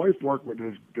 my wife worked with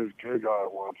this gay guy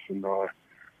once, and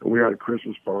we had a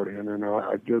Christmas party, and then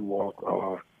I did walk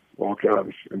out,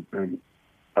 and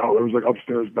it was like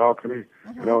upstairs balcony,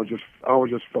 and I was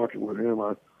just fucking with him.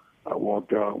 I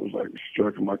walked out, was like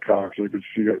stroking my cock so he could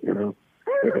see it,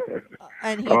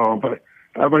 And he, but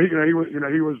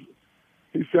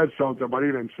he said something, but he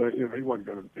didn't say, he wasn't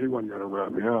gonna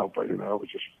rat me out, but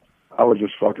I was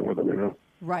just fucking with him,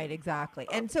 Right, exactly.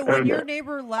 And so when your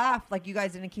neighbor left, like you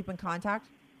guys didn't keep in contact?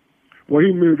 Well,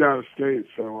 he moved out of state,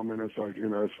 so I mean, it's like that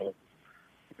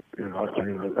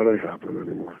ain't happening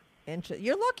anymore.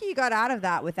 You're lucky you got out of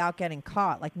that without getting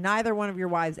caught. Like neither one of your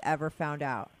wives ever found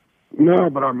out. No,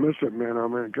 but I miss it, man. I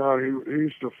mean, God, he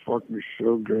used to fuck me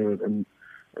so good, and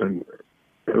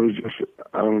it was just,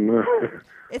 I don't know.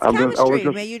 It's chemistry,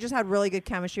 man. You just had really good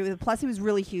chemistry with him. Plus, he was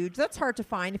really huge. That's hard to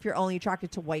find if you're only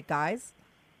attracted to white guys.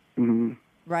 Mm-hmm.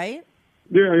 Right?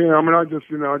 Yeah. I mean,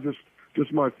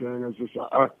 just my thing. It's just,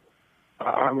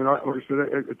 I mean, like I said,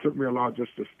 it took me a lot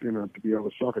just to, to be able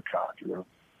to suck a cock,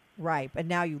 Right, but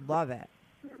now you love it.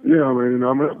 Yeah, I mean,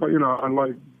 but I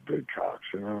like big cocks,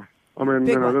 I mean,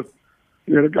 big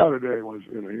the guy today was,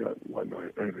 he wasn't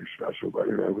anything special, but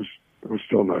it was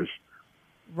still nice.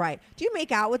 Right. Do you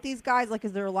make out with these guys? Like,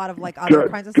 is there a lot of like other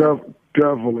kinds of stuff?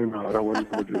 Definitely not. I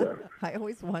wouldn't do that. I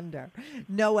always wonder.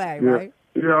 No way, yeah. Right?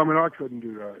 Yeah, I mean, I couldn't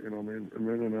do that.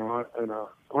 The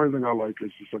only thing I like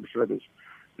is just like I said is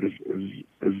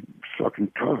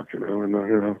sucking cock, and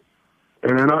then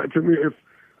to me, if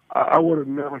I would have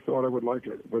never thought I would like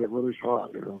it, but it really is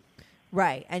hot,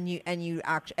 Right, and you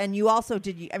also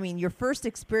I mean, your first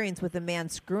experience with a man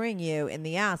screwing you in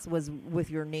the ass was with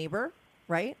your neighbor,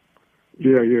 right?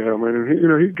 Yeah. I mean, he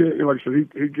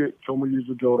told me to use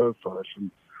the dildo first.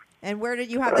 And where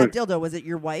did you have that dildo? Was it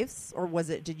your wife's, or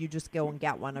did you just go and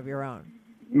get one of your own?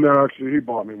 No, actually, he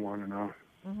bought me one,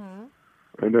 Mm-hmm.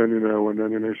 And then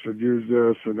they said use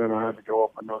this, and then I had to go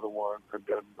up another one, and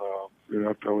then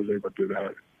after I was able to do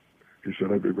that, he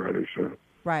said I'd be ready. So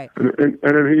right. And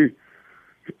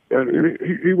then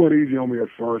he went easy on me at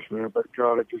first, man. But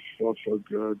God, it just felt so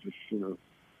good, just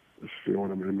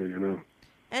feeling him in me,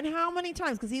 And how many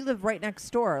times? Because he lived right next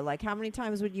door. Like, how many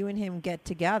times would you and him get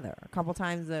together? A couple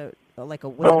times, was it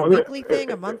a weekly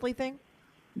thing, a monthly thing?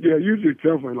 Yeah, usually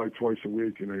definitely like twice a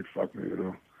week, and they'd fuck me,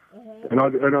 Mm-hmm.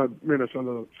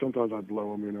 And sometimes I'd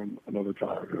blow them, another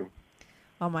time,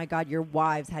 Oh my God, your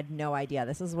wives had no idea.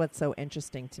 This is what's so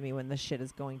interesting to me when this shit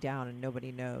is going down and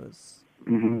nobody knows.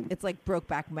 Mm-hmm. It's like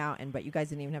Brokeback Mountain, but you guys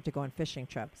didn't even have to go on fishing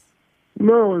trips.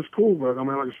 No, it's cool, but I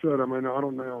mean, like I said, I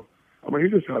don't know. I mean,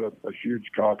 he just had a huge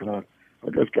cock, and I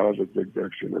guess guys with big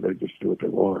dicks, they just do what they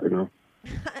want,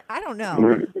 I don't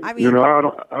know. I mean, I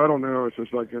don't know. It's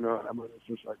just like, it's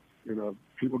just like,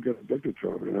 people get addicted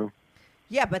to him,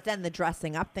 Yeah, but then the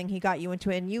dressing up thing, he got you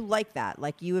into it, and you like that.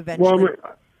 Like, you Well, eventually...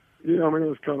 it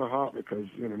was kind of hot because,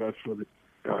 that's what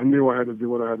I knew I had to do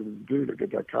what I had to do to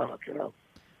get that cock,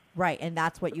 Right, and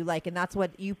that's what you like, and that's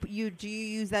what you do. You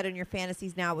use that in your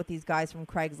fantasies now with these guys from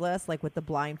Craigslist, like with the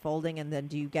blindfolding, and then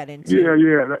do you get into?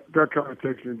 Yeah. That kind of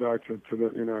takes me back to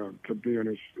the to being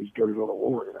his dirty little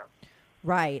whore,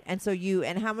 Right, and so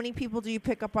how many people do you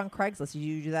pick up on Craigslist? Do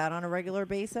you do that on a regular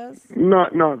basis?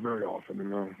 Not very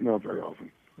often, not very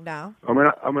often. No.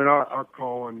 I'll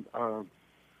call and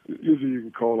usually you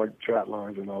can call like chat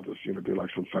lines, and I'll just do like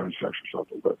some phone sex or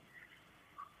something, but.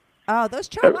 Oh, those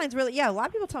chat lines really, yeah, a lot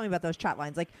of people tell me about those chat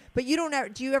lines. Like, but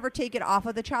do you ever take it off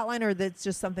of the chat line, or that's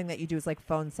just something that you do is like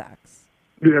phone sex?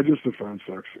 Yeah, just the phone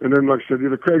sex. And then, like I said,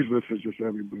 the Craigslist is just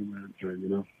every blue moon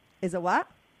thing, Is it what?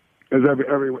 It's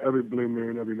every blue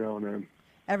moon, every now and then.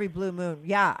 Every blue moon.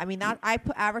 Yeah. I mean, I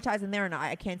put advertise in there, and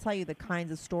I can't tell you the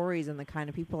kinds of stories and the kind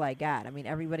of people I get. I mean,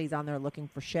 everybody's on there looking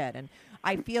for shit. And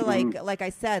I feel like I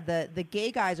said, the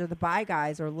gay guys or the bi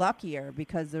guys are luckier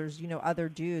because there's, other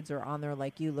dudes are on there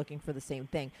like you looking for the same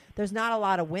thing. There's not a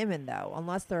lot of women, though,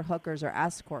 unless they're hookers or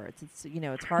escorts. It's,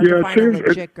 it's hard to find a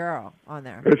legit girl on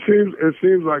there. It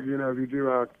seems like, if you do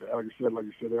out, like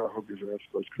you said, there are hookers or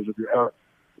escorts, because if you're out,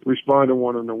 respond to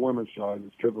one on the women's side,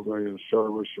 it's typically a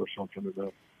service or something like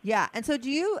that. Yeah, and so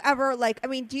do you ever,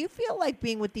 do you feel like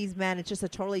being with these men, it's just a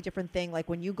totally different thing? Like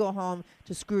when you go home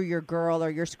to screw your girl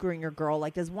or you're screwing your girl,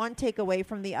 like does one take away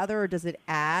from the other, or does it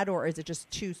add, or is it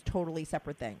just two totally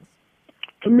separate things?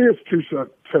 To me, it's two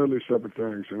totally separate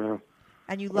things,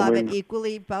 And you love it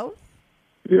equally, both?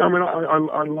 Yeah,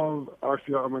 I love,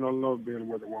 actually, I love being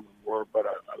with a woman more, but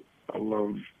I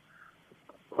love,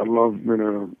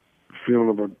 feeling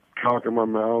of a cock in my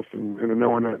mouth and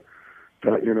knowing that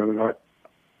that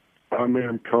I made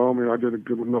him come. I did a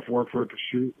good enough work for it to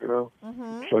shoot.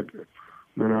 Mm-hmm. It's like,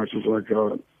 it's just like I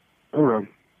don't know.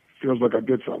 Feels like I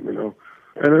did something.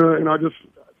 And I just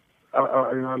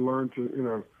I learned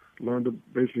to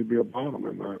basically be a bottom,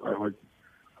 and I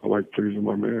like pleasing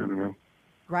my man.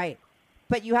 Right,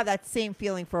 but you have that same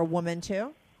feeling for a woman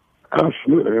too.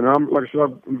 Absolutely, and I'm like I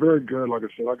said, I'm very good. Like I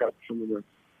said, I got some of the.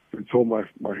 Been told my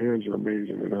hands are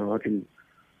amazing. I can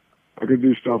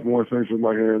do more things with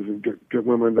my hands and get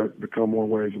women that become more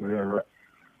ways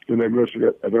than they most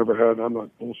have ever had. And I'm not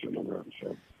bullshitting on that.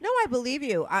 So. No, I believe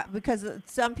you because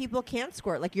some people can't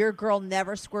squirt. Like your girl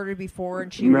never squirted before,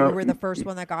 and you were the first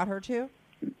one that got her to.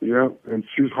 Yeah, and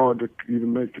she's hard to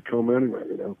even make to come anyway.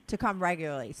 To come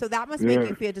regularly. So that must make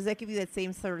you feel. Does that give you that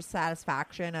same sort of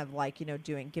satisfaction of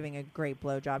giving a great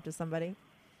blowjob to somebody?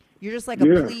 You're just like a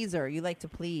pleaser. You like to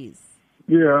please.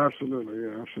 Yeah, absolutely.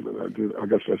 Yeah, absolutely. I do. I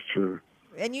guess that's true.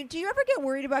 And do you ever get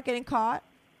worried about getting caught?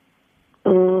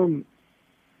 No,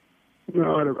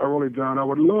 I really don't. I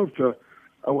would love,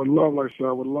 like I said,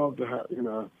 I would love to have,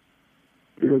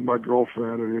 be with my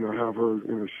girlfriend and, have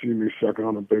her, see me sucking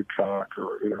on a big cock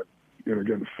or,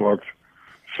 getting fucked,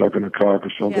 sucking a cock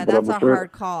or something. Yeah, that's a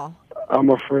hard call. I'm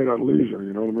afraid I'd lose her,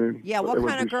 you know what I mean? Yeah, what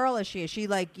kind of girl is she? Is she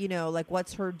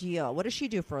what's her deal? What does she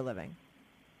do for a living?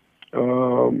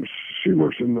 She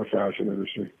works in the fashion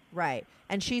industry. Right.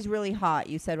 And she's really hot.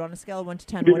 You said on a scale of 1 to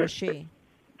 10, what is she?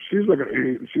 She's like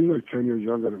an 8. She's like 10 years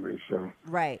younger than me, so.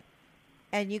 Right.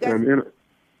 And you guys...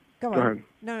 Go ahead.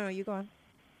 No, you go on.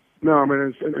 No,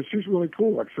 and she's really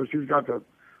cool. Like, so she's got the...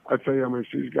 I tell you,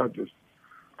 she's got this...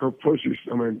 Her pussy...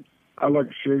 I like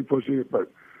shaved pussy, but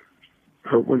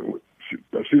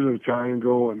she's an Italian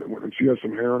girl, and when she has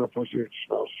some hair on her pussy, it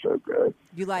smells so good.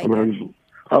 You like it?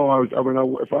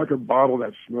 If I could bottle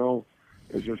that smell,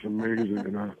 it's just amazing.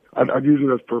 I'd use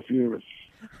it as perfume.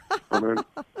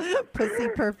 Pussy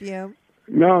perfume.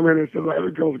 No, it's just like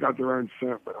every girl's got their own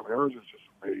scent, but hers is just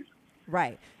amazing.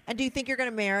 Right. And do you think you're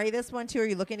going to marry this one too? Are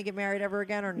you looking to get married ever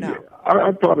again, or no? Yeah,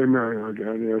 I'd probably marry her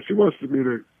again. Yeah, she wants me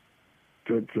to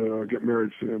get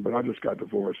married soon, but I just got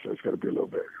divorced, so it's got to be a little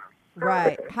bit.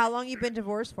 Right. How long you been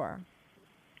divorced for?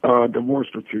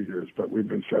 Divorced for 2 years, but we've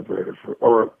been separated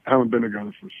or haven't been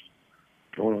together for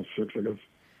going on 6, I guess.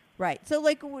 Right. So,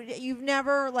 you've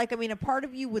never, a part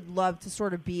of you would love to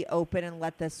sort of be open and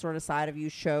let this sort of side of you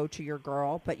show to your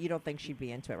girl, but you don't think she'd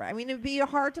be into it, right? It'd be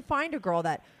hard to find a girl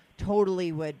that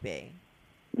totally would be.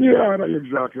 Yeah,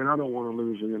 exactly, and I don't want to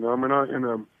lose her,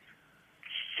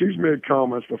 she's made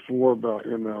comments before about,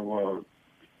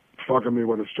 fucking me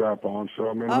with a strap on,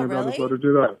 so, really? I just let her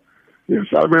do that. Yes,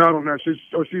 I don't know.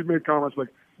 She's made comments like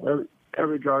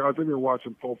every guy. I think we were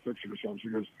watching Pulp Fiction or something. She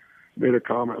made a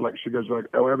comment she goes,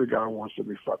 oh, every guy wants to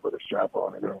be fucked with a strap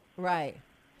on, Right.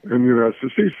 And so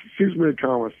she's made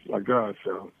comments like that.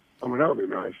 So I mean, that would be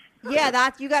nice.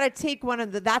 Yeah, you got to take one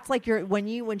of the. That's like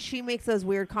when she makes those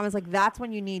weird comments, like that's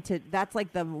when you need to. That's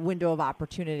like the window of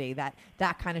opportunity that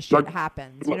kind of shit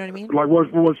happens. You know what I mean? Like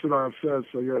what should I have said?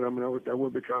 So yeah, I mean that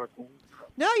would be kind of cool.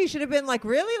 No, you should have been like,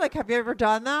 really? Like, have you ever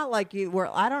done that? Like, you were,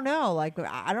 I don't know. Like,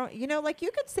 I don't, like, you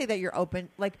could say that you're open.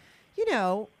 Like,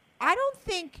 I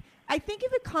think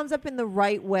if it comes up in the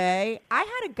right way,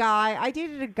 I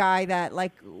dated a guy that,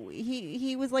 like,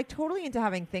 he was, like, totally into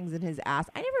having things in his ass.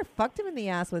 I never fucked him in the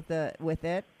ass with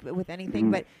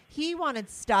anything, but he wanted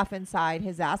stuff inside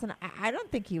his ass, and I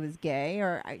don't think he was gay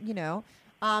or,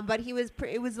 but he was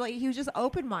just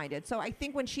open-minded. So I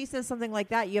think when she says something like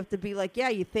that, you have to be like, yeah,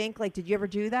 you think, like, did you ever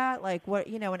do that? Like, what,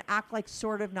 and act like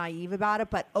sort of naive about it,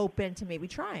 but open to maybe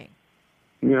trying.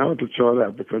 Yeah, I have to try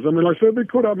that because, I mean, like I said, it'd be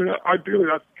cool. I mean, ideally,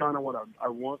 that's kind of what I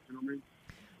want, you know what I mean?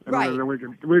 And right. then we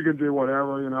can do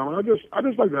whatever, And I just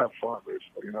like to have fun,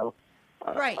 basically,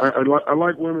 Right. I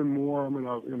like women more. I mean,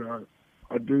 I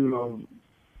do love,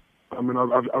 I mean,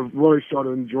 I've really started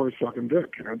to enjoy sucking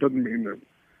dick. It doesn't mean that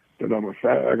I'm a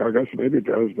fag. I guess maybe it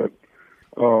does, but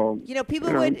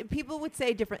people would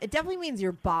say different. It definitely means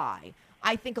you're bi.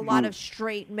 I think a lot of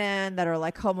straight men that are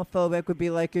like homophobic would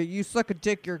be like, you suck a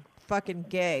dick, you're fucking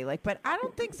gay. Like, but I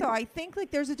don't think so. I think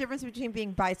like there's a difference between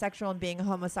being bisexual and being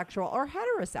homosexual or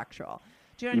heterosexual.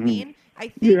 Do you know what I mean? I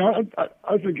think. Yeah,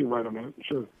 I think you're right on that.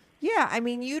 Sure. Yeah, I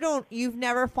mean, you've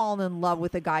never fallen in love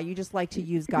with a guy. You just like to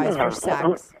use guys for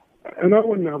sex. And I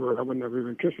would never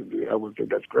even kiss a dude. I would think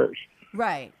that's gross.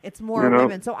 Right. It's more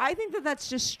women. So I think that that's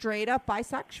just straight up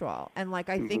bisexual. And like,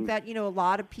 I think that, a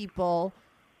lot of people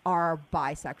are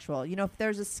bisexual. If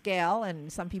there's a scale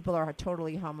and some people are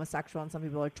totally homosexual and some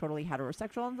people are totally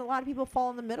heterosexual and a lot of people fall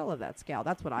in the middle of that scale.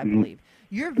 That's what I believe.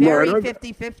 You're very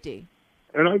 50-50.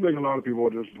 And I think a lot of people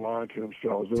are just lying to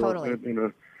themselves. Totally.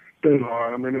 They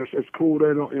lie. I mean, it's cool.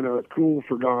 They don't, it's cool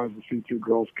for guys to see two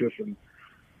girls kissing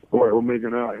or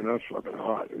making out, that's fucking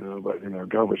hot, but,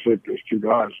 conversation, there's two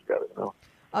guys together,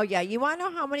 Oh, yeah. You want to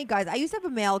know how many guys? I used to have a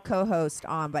male co-host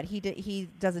on, but he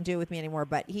doesn't do it with me anymore,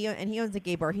 but he owns a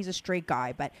gay bar. He's a straight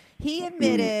guy, but he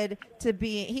admitted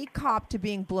he copped to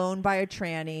being blown by a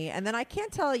tranny, and then I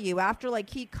can't tell you, after, like,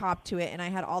 he copped to it, and I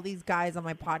had all these guys on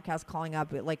my podcast calling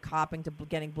up, like, copping to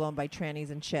getting blown by trannies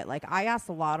and shit. Like, I asked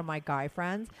a lot of my guy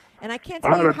friends, and I can't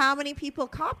tell you how many people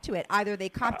copped to it. Either they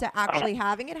copped to actually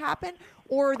having it happen,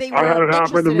 or they were I had it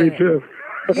happen to me, too.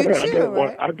 You too,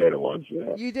 right? I did it once,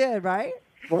 yeah. You did, right?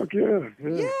 Fuck yeah.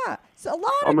 Yeah. So a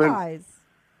lot of guys.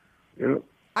 Yeah.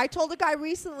 I told a guy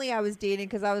recently I was dating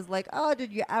because I was like, oh,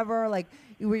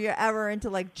 were you ever into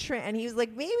like and he was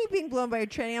like, maybe being blown by a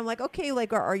tranny. I'm like, okay,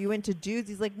 like, are you into dudes?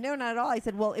 He's like, no, not at all. I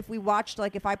said, well, if we watched,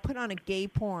 like, if I put on a gay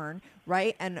porn,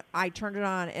 right, and I turned it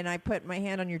on and I put my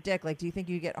hand on your dick, like, do you think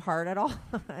you get hard at all?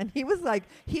 And he was like,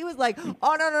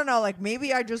 oh, no, like,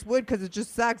 maybe I just would because it's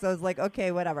just sex. I was like,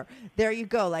 okay, whatever. There you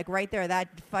go, like, right there, that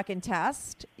fucking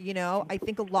test. I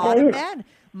think a lot of men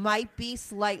might be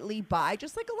slightly bi,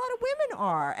 just like a lot of women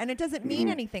are. And it doesn't mean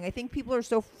anything. I think people are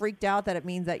so freaked out that it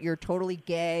means that you're totally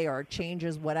gay or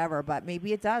changes whatever, but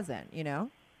maybe it doesn't, Yeah,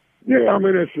 I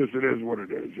mean, it is what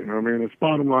it is, I mean, it's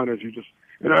bottom line is you just,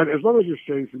 as long as you're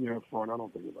safe and you have fun, I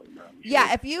don't think it really matters.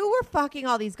 Yeah, if you were fucking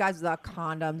all these guys without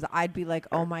condoms, I'd be like,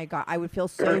 oh my God, I would feel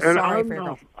so sorry for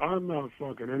yourself. I'm not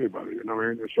fucking anybody, I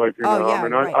mean, it's like,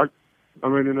 right. I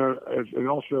mean, and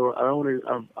also, I really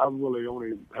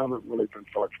only haven't really been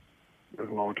fucked in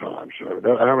a long time. So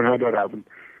I haven't had that happen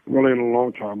really in a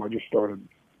long time. I just started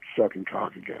sucking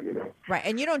cock again, Right,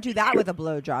 and you don't do that with a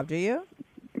blowjob, do you?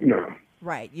 No.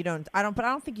 Right, you don't. But I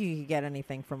don't think you could get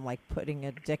anything from like putting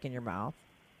a dick in your mouth.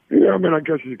 Yeah, I mean, I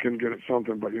guess you can get it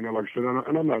something, but like I said,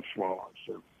 and I'm not swallowing,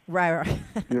 so. Right.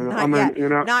 Not yet.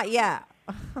 Not yet.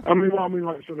 I mean,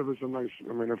 like I said, if it's a nice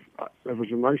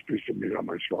piece of meat, I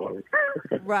might swallow it.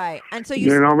 Right, and so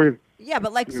you know what I mean? Yeah,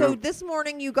 but like, so this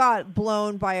morning you got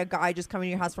blown by a guy just coming to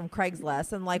your house from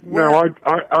Craigslist, and like, no,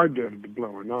 I did the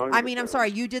blowing. No, I mean, I'm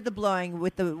sorry, you did the blowing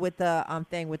with the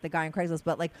thing with the guy in Craigslist,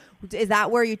 but like, is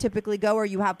that where you typically go, or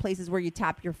you have places where you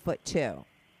tap your foot too?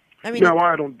 I mean, no,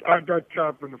 I don't. That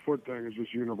tap in the foot thing is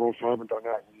just universal. I haven't done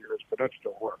that in years, but that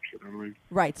still works. You know what I mean?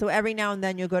 Right. So every now and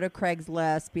then you'll go to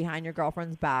Craigslist behind your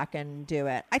girlfriend's back and do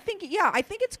it. I think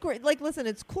it's great. Like, listen,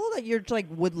 it's cool that you're like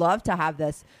would love to have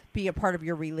this be a part of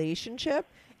your relationship,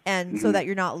 and so that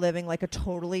you're not living like a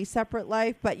totally separate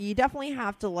life. But you definitely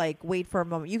have to like wait for a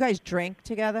moment. You guys drink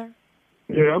together?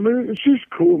 Yeah, I mean, she's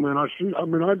cool, man. I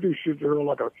do shit to her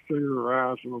like I finger her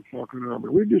ass and I'm fucking her. I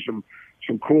mean, we do some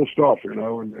cool stuff,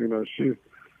 and she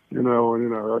you know, and, you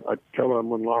know, I tell her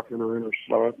I'm unlocking her inner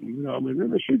slut. And, you know, I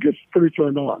mean, she gets pretty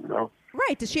turned on, you know.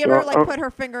 Right. Does she ever, like, put her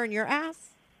finger in your ass?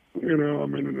 You know, I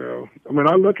mean,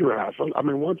 I lick her ass. I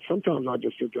mean, sometimes I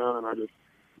just sit down and I just,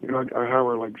 you know, I have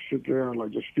her, like, sit there and,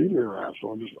 like, just feed me her ass.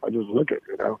 So I just lick it,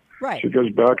 you know. Right. She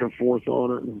goes back and forth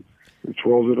on it and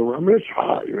twirls it around. I mean, it's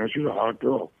hot, you know. She's a hot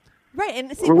girl. Right.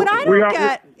 And see, what I don't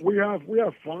get... We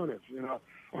have fun. It's, you know,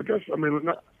 I guess, I mean,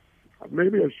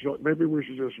 maybe we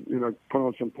should just, you know, put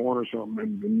on some porn or something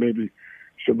and maybe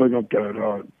she'll bring up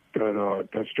that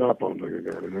strap-on thing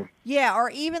again, you know? Yeah, or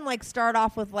even, like, start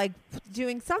off with, like,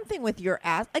 doing something with your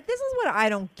ass. Like, this is what I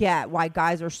don't get, why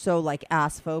guys are so, like,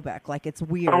 ass-phobic. Like, it's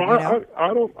weird, you know?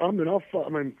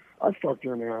 I fucked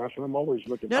her in the ass, and I'm always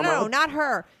looking. No, not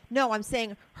her. No, I'm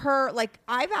saying her. Like,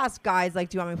 I've asked guys, like,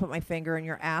 do you want me to put my finger in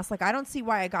your ass? Like, I don't see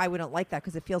why a guy wouldn't like that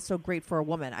because it feels so great for a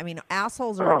woman. I mean,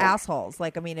 assholes are assholes.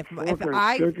 Like, I mean, if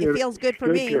it feels good for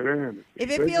me, if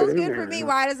it feels good for me,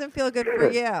 why doesn't it feel good for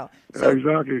you? So,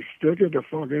 exactly. Stick it the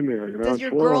fuck in there. You know? Does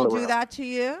your girl do that to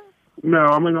you? No,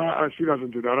 I mean, she doesn't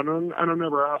do that. I don't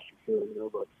never ask her to, you know,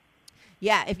 but.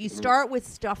 Yeah, if you start with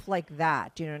stuff like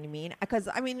that, do you know what I mean? Because,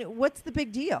 I mean, what's the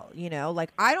big deal? You know,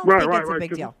 like, I don't think it's a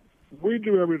big deal. We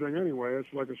do everything anyway. It's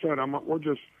like I said, we're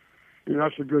just, you know,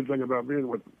 that's the good thing about being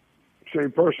with the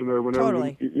same person there. Whenever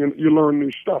totally. you learn new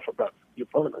stuff about your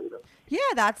partner, you know? Yeah,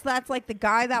 that's like the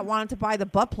guy that wanted to buy the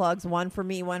butt plugs, one for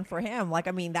me, one for him. Like,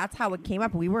 I mean, that's how it came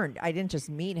up. I didn't just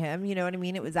meet him, you know what I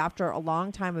mean? It was after a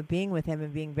long time of being with him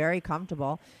and being very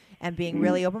comfortable and being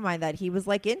really open-minded that he was,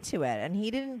 like, into it. And he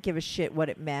didn't give a shit what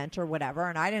it meant or whatever.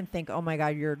 And I didn't think, oh, my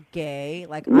God, you're gay.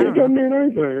 Like, I don't know. It doesn't mean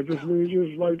anything. It just means you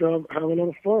just like to have a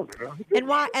little fun, you know? And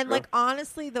why? And, like,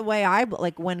 honestly, the way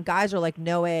like, when guys are like,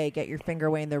 no way, get your finger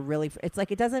away, and they're really, it's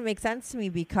like, it doesn't make sense to me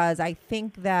because I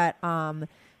think that,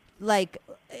 like,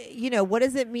 you know, what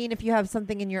does it mean if you have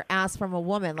something in your ass from a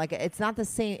woman? Like, it's not the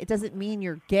same. It doesn't mean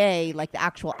you're gay, like the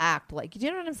actual act. Like, do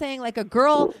you know what I'm saying? Like, a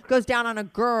girl goes down on a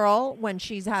girl when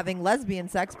she's having lesbian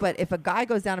sex, but if a guy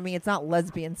goes down on me, it's not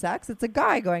lesbian sex. It's a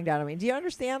guy going down on me. Do you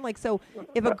understand? Like, so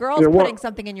if a girl's putting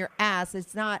something in your ass,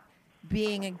 it's not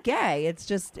being a gay. It's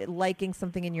just liking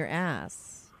something in your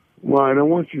ass. Right, and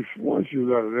once you let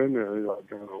it in there, you're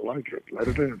gonna like it. Let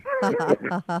it in.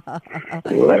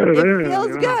 Let it in. It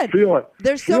feels good. Feel it.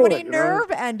 There's so many nerve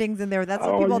endings in there. That's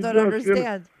what people don't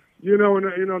understand. You know,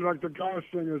 like the guy's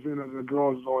thing is, you know, the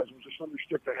girls is always just let me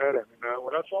stick the head in. You know,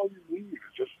 well, that's all you need.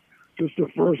 It's just the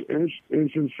first inch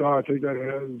inside. Take that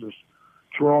head and just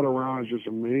twirl it around. It's just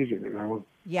amazing. You know.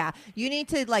 Yeah, you need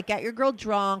to, like, get your girl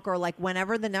drunk or, like,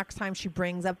 whenever the next time she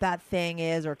brings up that thing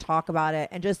is or talk about it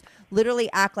and just literally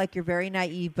act like you're very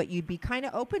naive, but you'd be kind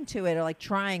of open to it or, like,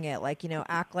 trying it. Like, you know,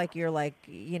 act like you're, like,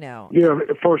 you know. Yeah,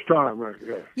 first time, right,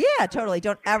 yeah. Yeah, totally.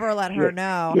 Don't ever let her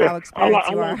know how experienced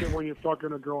you are. I like it when you're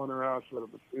fucking a girl in her ass with it,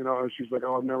 you know, and she's like,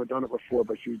 oh, I've never done it before,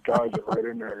 but she guides it right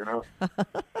in there, you know.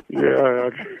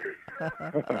 Yeah,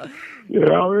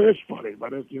 I mean, it's funny,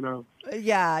 but it's, you know.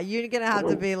 Yeah, you're going to have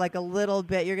to be, like, a little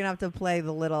bit, you're going to have to play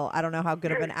the little, I don't know how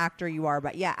good of an actor you are,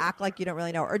 but yeah, act like you don't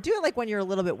really know. Or do it like when you're a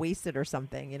little bit wasted or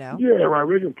something, you know? Yeah, right,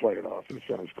 we can play it off. It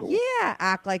sounds cool. Yeah,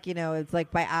 act like, you know, it's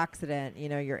like by accident, you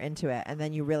know, you're into it and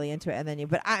then you're really into it and then you,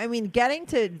 but I mean, getting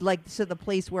to like to the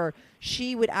place where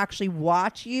she would actually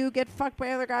watch you get fucked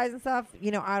by other guys and stuff,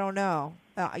 you know, I don't know.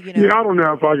 You know? Yeah, I don't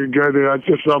know if I can get there.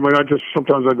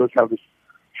 Sometimes I just have this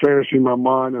fantasy in my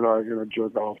mind and I, you know,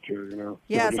 jerk off to, you know.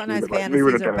 Yeah, sometimes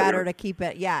fantasies are better to keep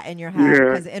it, in your head.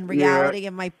 Because in reality,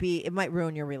 it might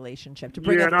ruin your relationship to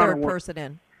bring a third person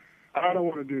in. I don't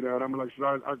want to do that. I mean, like, so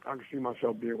I can see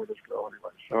myself being with this girl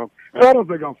anyway. So, and I don't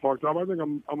think I'm fucked up. I think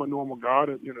I'm a normal guy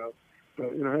that, you know,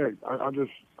 hey,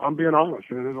 I'm being honest.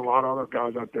 And there's a lot of other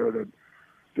guys out there that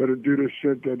do this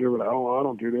shit. They do it. Oh, I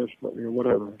don't do this, but you know,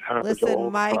 whatever. It happens.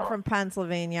 Listen, Mike from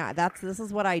Pennsylvania. This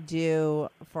is what I do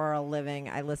for a living.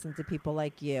 I listen to people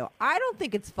like you. I don't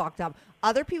think it's fucked up.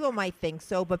 Other people might think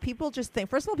so, but people just think.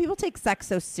 First of all, people take sex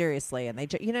so seriously, and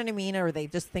you know what I mean, or they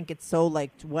just think it's so like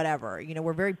whatever. You know,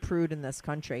 we're very prude in this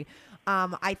country.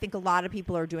 I think a lot of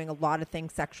people are doing a lot of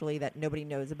things sexually that nobody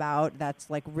knows about. That's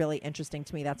like really interesting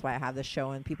to me. That's why I have this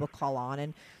show and people call on.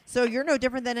 And so you're no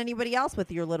different than anybody else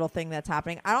with your little thing that's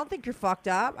happening. I don't think you're fucked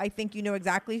up. I think you know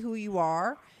exactly who you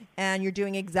are and you're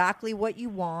doing exactly what you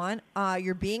want.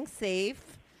 You're being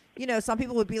safe. You know, some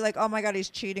people would be like, oh my God, he's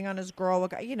cheating on his girl.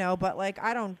 You know, but like,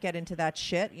 I don't get into that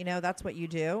shit. You know, that's what you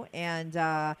do. And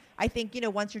I think, you know,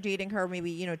 once you're dating her, maybe,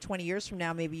 you know, 20 years from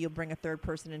now, maybe you'll bring a third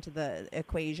person into the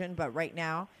equation. But right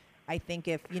now, I think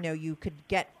if, you know, you could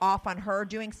get off on her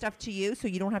doing stuff to you so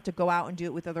you don't have to go out and do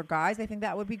it with other guys, I think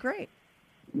that would be great.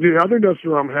 Yeah, I think that's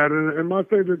where I'm headed. And my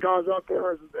thing to guys out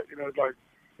there is that, you know, like,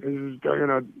 is,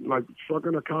 like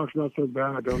sucking a cock's not so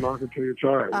bad. Don't knock it till you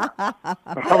try it. I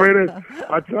mean,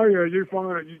 I tell you, you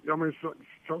find it. I mean,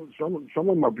 some of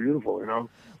them are beautiful.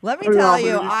 Let me tell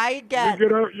you,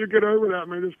 you get over that.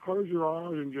 Man, just close your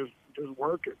eyes and just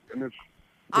work it, and it's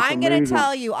I'm going to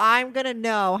tell you, I'm going to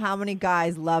know how many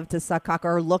guys love to suck cock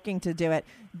or are looking to do it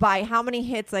by how many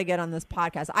hits I get on this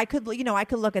podcast. I could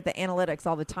look at the analytics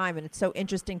all the time, and it's so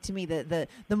interesting to me that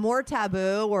the more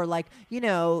taboo or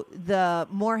the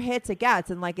more hits it gets.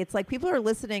 And it's like people are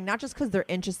listening, not just because they're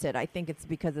interested. I think it's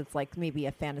because it's like maybe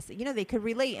a fantasy. They could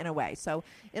relate in a way. So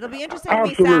it'll be interesting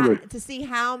to see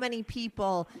how many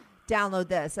people download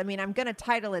this. I mean, I'm going to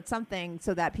title it something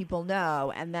so that people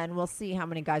know, and then we'll see how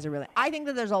many guys are really. I think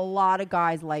that there's a lot of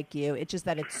guys like you. It's just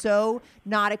that it's so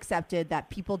not accepted that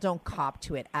people don't cop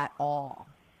to it at all.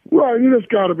 Well, you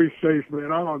just got to be safe,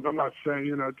 man. I'm not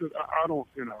saying, I don't,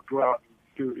 go out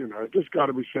and do, it just got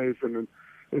to be safe. And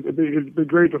it'd be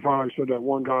great if I said that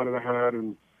one guy that I had,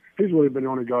 and he's really been the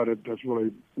only guy that's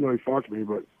really fucked me,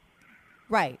 but.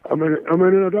 Right. I mean,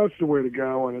 that's the way to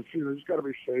go, and it's you just got to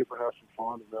be safe and have some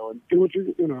fun, and do what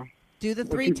you Do the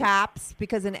 3 taps,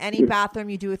 because in any bathroom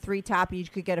you do a 3 tap, you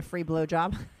could get a free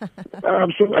blowjob.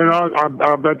 Absolutely, and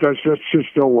I bet that shit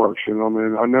still works. I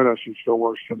mean, I know that shit still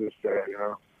works to this day.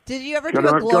 Did you ever do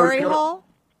a glory hole?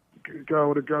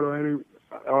 Go to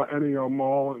any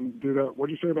mall and do that.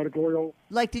 What'd you say about a glory hole?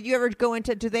 Did you ever go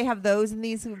into? Do they have those in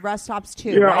these rest stops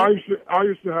too? Yeah, right? I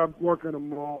used to work in a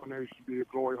mall, and there used to be a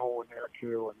glory hole in there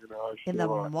too. And in the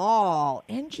mall,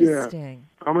 interesting.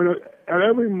 Yeah. I mean, at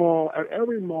every mall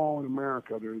in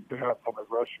America, they have public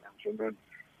restrooms, and then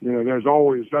there's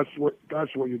always that's what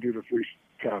you do the 3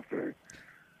 tap thing.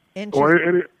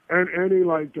 Interesting. Or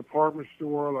any department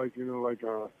store, like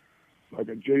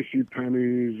a J.C.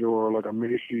 Penney's or like a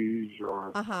Macy's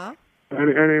or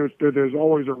there's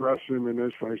always a restroom in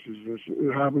those places.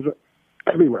 It happens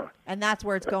everywhere. And that's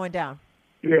where it's going down.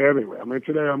 Yeah, everywhere. I mean,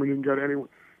 today, you can go to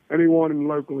anyone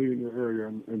locally in your area,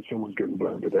 and someone's getting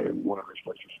blown today in one of those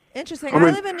places. Interesting.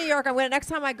 I live in New York. Next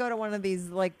time I go to one of these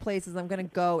places, I'm going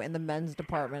to go in the men's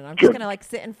department. I'm just going to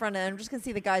sit in front of it. I'm just going to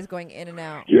see the guys going in and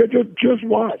out. Yeah, just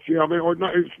watch. Yeah, I mean,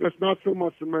 it's not so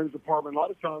much the men's department. A lot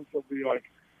of times they'll be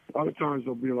bathrooms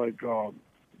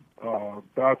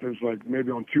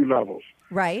maybe on 2 levels.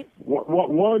 Right.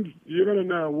 One's you're gonna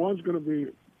know. One's gonna be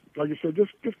like you said,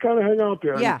 just kind of hang out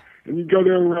there. Yeah. And you go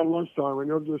there around lunchtime, and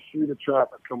you'll just see the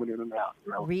traffic coming in and out.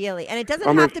 Really, and it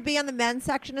doesn't have to be on the men's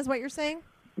section, is what you're saying?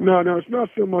 No, it's not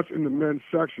so much in the men's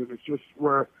section. It's just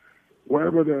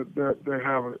wherever they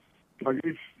have it.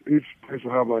 Each place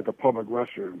will have a public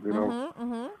restroom.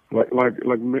 Like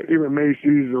even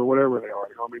Macy's or whatever they are.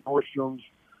 I mean, Nordstrom's.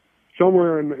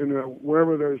 Somewhere in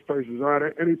wherever those places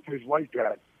are, any place like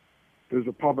that, there's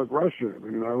a public restroom,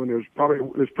 and there's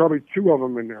probably 2 of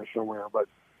them in there somewhere, but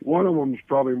one of them is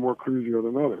probably more cruisier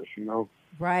than others,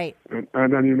 Right.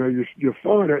 And then you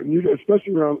find it, and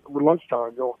especially around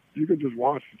lunchtime, you can just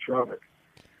watch the traffic.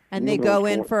 And they go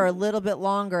in for a little bit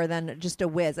longer than just a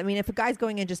whiz. I mean, if a guy's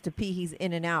going in just to pee, he's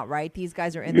in and out, right? These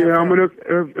guys are in there. Yeah, I mean,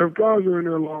 if guys are in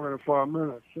there longer than 5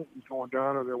 minutes, something's going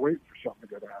down, or they're waiting for something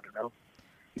to go down,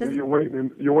 You're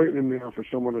waiting in there for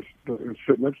someone to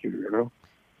sit next to you,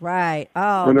 Right.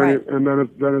 Oh, and then right. And then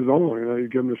it's on. You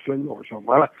give them a signal or something.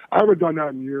 I haven't done that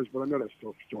in years, but I know that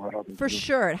still happens. For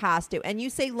sure, it has to. And you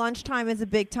say lunchtime is a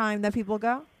big time that people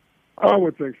go? I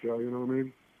would think so. You know what I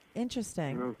mean?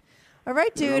 Interesting. All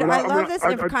right, dude. I love this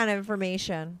kind of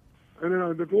information. And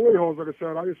then the glory holes, like I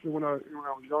said, I used to when I was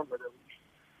younger. There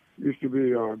used to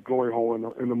be a glory hole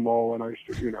in the mall, and I used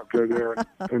to go there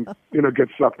and get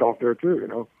sucked off there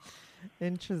too.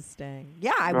 Interesting.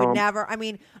 Yeah, I would never. I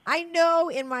mean, I know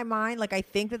in my mind, I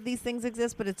think that these things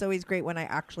exist, but it's always great when I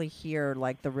actually hear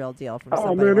the real deal from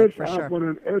somebody. Oh man, for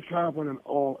sure. It's happening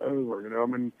all over. I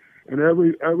mean, in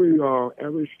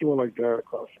every store like that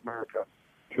across America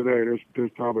today,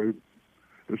 there's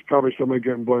probably somebody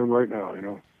getting blown right now.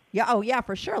 Yeah. Oh, yeah,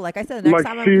 for sure. Like I said, the next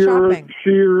time Sears, I'm shopping,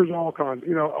 Sears, all kinds.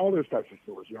 All those types of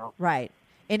stores. Right.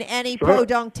 In any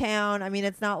podunk town. I mean,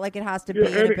 it's not like it has to be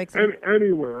in a big city.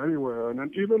 Anywhere. And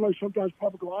then even sometimes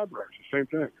public libraries, the same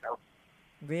thing,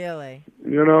 Really?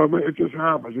 It just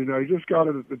happens, you just got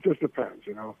it just depends,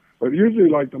 But usually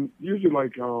the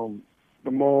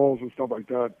malls and stuff like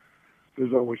that,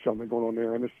 there's always something going on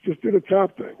there. And it's just do the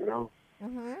tap thing,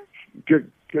 Mm-hmm.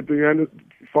 Get the end,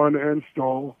 find the end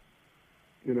stall,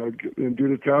 and do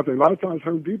the tap thing. A lot of times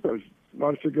Home Depot's, a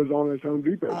lot of shit goes on at Home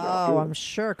Depot. Oh, I'm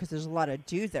sure, because there's a lot of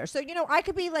dudes there. So, I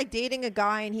could be dating a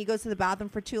guy and he goes to the bathroom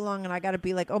for too long and I got to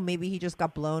be maybe he just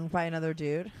got blown by another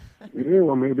dude. Yeah,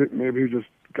 well, maybe he just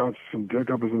got some dick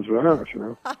up his ass, you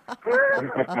know.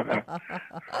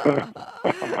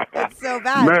 That's so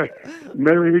bad.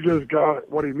 Maybe he just got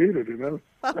what he needed, you know.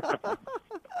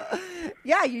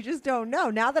 Yeah, you just don't know.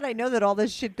 Now that I know that all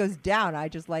this shit goes down, I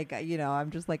just like, you know,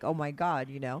 I'm just like, oh my God,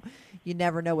 you know, you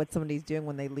never know what somebody's doing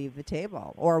when they leave the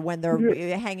table or when they're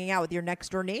hanging out with your next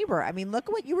door neighbor. I mean, look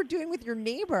at what you were doing with your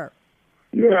neighbor.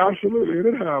 Yeah, absolutely.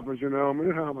 And it happens, you know. I mean,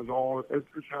 it happens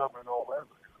it's happening all over.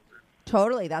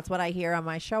 Totally. That's what I hear on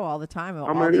my show all the time.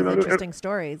 All mean, these you know, interesting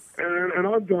stories. And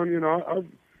I've done, you know, I've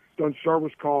done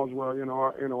service calls where,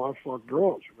 I fuck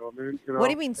girls, you know what I mean? You know, what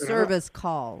do you mean service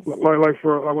calls? Like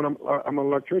when I'm an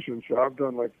electrician, so I've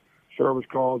done like service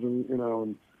calls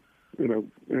and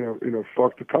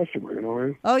fuck the customer, you know what I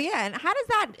mean? Oh yeah, and how does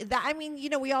that I mean, you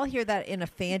know, we all hear that in a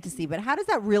fantasy, but how does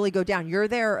that really go down? You're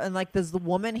there and like does the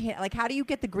woman like how do you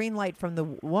get the green light from the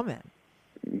woman?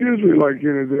 Usually like,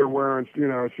 you know, they're wearing, you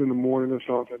know, it's in the morning or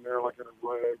something, they're like in a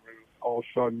red and all of a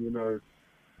sudden, you know,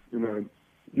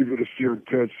 you could see her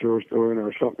tits or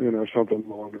something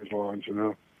along those lines, you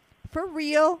know. For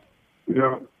real?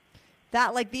 Yeah.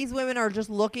 That like these women are just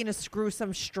looking to screw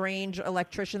some strange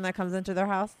electrician that comes into their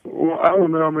house? Well, I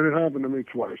don't know. I mean, it happened to me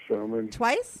twice. So I mean,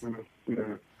 twice? You know,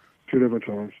 yeah, 2 different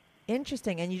times.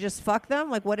 Interesting. And you just fuck them?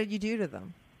 Like, what did you do to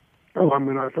them? Oh, I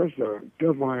mean, definitely.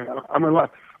 I mean,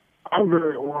 like, I'm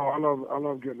very well. I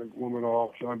love getting a woman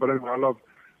off. So, but anyway, I love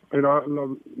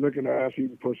licking ass,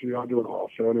 eating pussy. I do it all.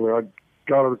 So anyway, I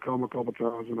got her to come a couple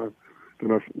times, and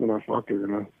then I fucked her. You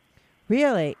know.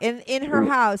 Really? In her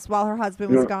house while her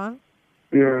husband was gone?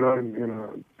 Yeah,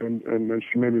 and then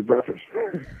she made me breakfast.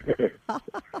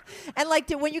 And like,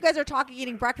 when you guys are talking,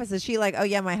 eating breakfast, is she like, "Oh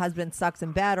yeah, my husband sucks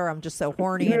in bed," or "I'm just so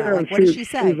horny"? Yeah, and like, what does she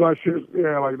say? She's like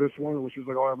this one, where she's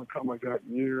like, "Oh, I haven't come like that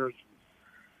in years,"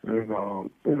 and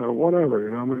whatever.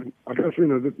 You know, I mean, I guess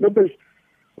nobody's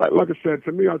like I said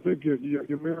to me. I think you're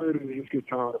married and you just get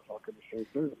tired of fucking the same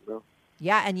thing. You know.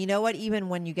 Yeah, and you know what? Even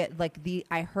when you get like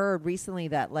I heard recently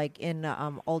that like in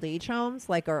old age homes,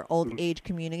 like or old age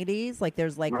communities, like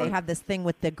there's like they have this thing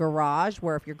with the garage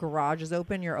where if your garage is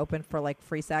open, you're open for like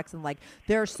free sex, and like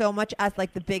there's so much as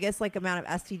like the biggest like amount of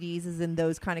STDs is in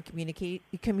those kind of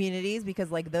communities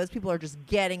because like those people are just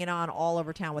getting it on all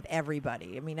over town with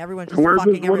everybody. I mean, everyone's just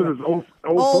fucking everyone. What is this,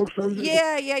 old folks?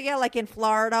 Yeah. Like in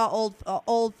Florida,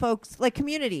 old folks like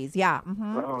communities. Yeah.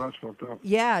 Mm-hmm. Oh, that's fucked up.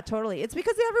 Yeah, totally. It's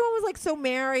because everyone was like so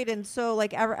married and so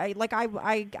like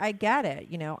I get it,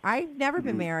 you know. I've never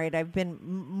been married. I've been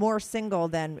more single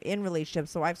than in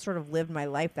relationships, so I've sort of lived my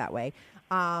life that way.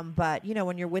 But you know,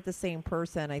 when you're with the same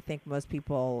person, I think most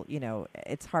people, you know,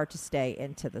 it's hard to stay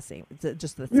into the same person.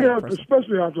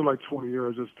 Especially after like 20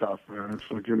 years, it's tough, man. It's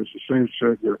like it's the same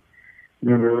shit. Your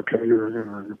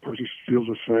pussy feels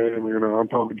the same. You know, I'm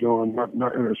probably doing not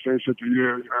the same shit to you.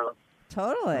 You know,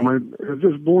 totally. I mean, it's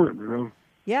just boring, you know.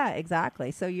 Yeah, exactly.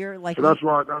 So you're like. So that's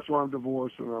why I'm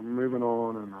divorced and I'm moving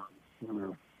on and you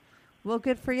know. Well,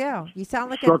 good for you. You sound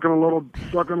like sucking a little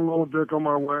dick on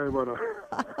my way, but.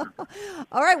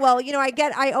 All right. Well, you know,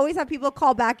 I always have people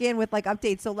call back in with like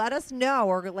updates. So let us know,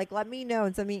 or like let me know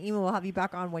and send me an email. We'll have you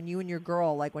back on when you and your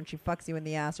girl, like when she fucks you in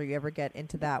the ass, or you ever get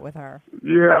into that with her.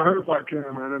 Yeah, I hope I can,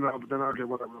 man. Then I'll get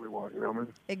what I really want. You know what I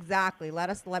mean? Exactly.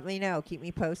 Let me know. Keep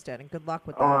me posted, and good luck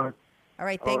with that. All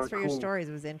right. Thanks for your stories.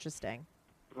 It was interesting.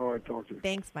 All right. Talk to you.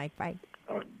 Thanks, Mike. Bye.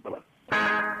 All right. Bye-bye.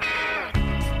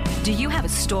 Do you have a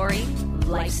story,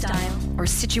 lifestyle, or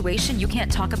situation you can't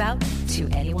talk about to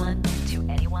anyone?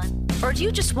 Or do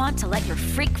you just want to let your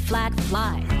freak flag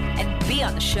fly and be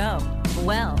on the show?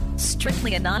 Well,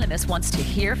 Strictly Anonymous wants to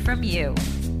hear from you.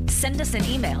 Send us an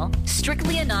email,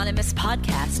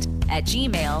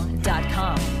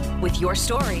 strictlyanonymouspodcast@gmail.com with your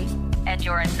story and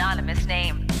your anonymous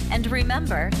name. And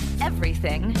remember,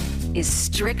 everything is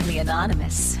strictly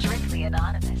anonymous. Strictly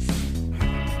Anonymous.